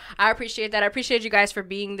cool. I appreciate that. I appreciate you guys for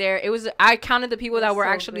being there. I counted the people that That's were so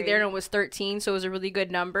actually there, great. and it was 13, so it was a really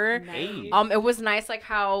good number. Hey. It was nice, like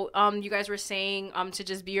how you guys were saying to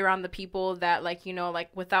just be around the people that like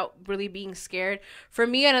without really being scared. For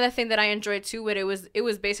me, another thing that I enjoyed too with it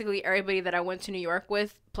was basically everybody that I went to New York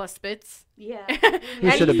with plus Spitz. Yeah. You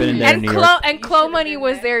should have been in there in New York. And You Chloe should've Money been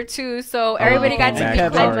was there. there too, so everybody got to and meet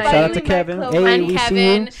Kevin. Chloe Shout out Money. to Kevin. Chloe. Hey, And we Kevin.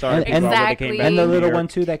 see you. Sorry, And, Exactly. and the little New one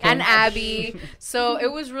York. too that came. And Abby. So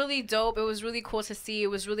it was really dope. It was really cool to see. It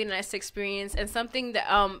was really nice to experience, and something that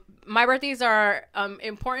my birthdays are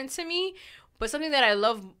important to me, but something that I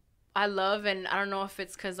love, and I don't know if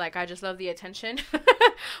it's because like I just love the attention,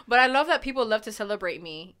 but I love that people love to celebrate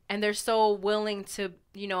me, and they're so willing to,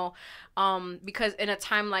 because in a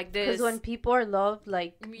time like this, Because when people are loved,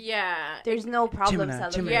 like, yeah, there's no problem Gemini,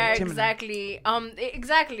 celebrating. yeah, Gemini. exactly.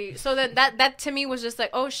 Exactly. So then that to me was just like,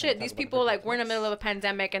 oh shit, these people like we're in the middle of a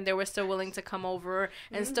pandemic and they were still willing to come over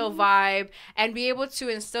and still vibe and be able to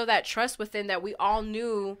instill that trust within that we all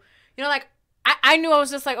knew, like I knew I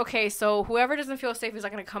was just like, okay, so whoever doesn't feel safe is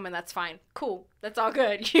not gonna come in, that's fine. Cool. That's all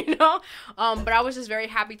good, But I was just very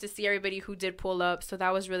happy to see everybody who did pull up. So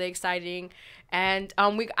that was really exciting. And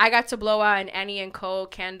I got to blow out an Annie & Co.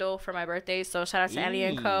 candle for my birthday. So shout out to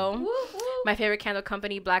Annie & Co. Woo, woo. My favorite candle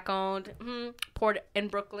company, black owned, poured in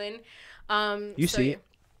Brooklyn. You see it.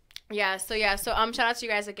 Yeah, so shout out to you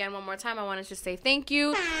guys again one more time. I wanted to say thank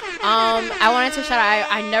you. I wanted to shout out,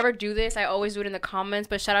 I never do this, I always do it in the comments,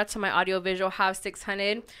 but shout out to my audiovisual Have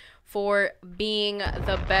 600 for being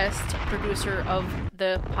the best producer of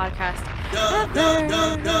the podcast ever.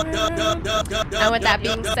 And with that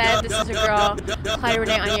being said, this is your girl Claudia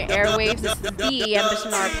Renee on your airwaves. This is the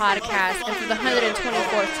Ambition Hour podcast, and for the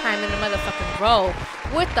 124th time in the motherfucking row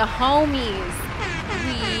with the homies,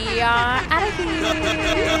 we are out of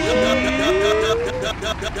here.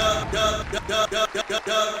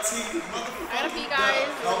 I gotta see you guys.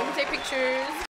 Let me take pictures.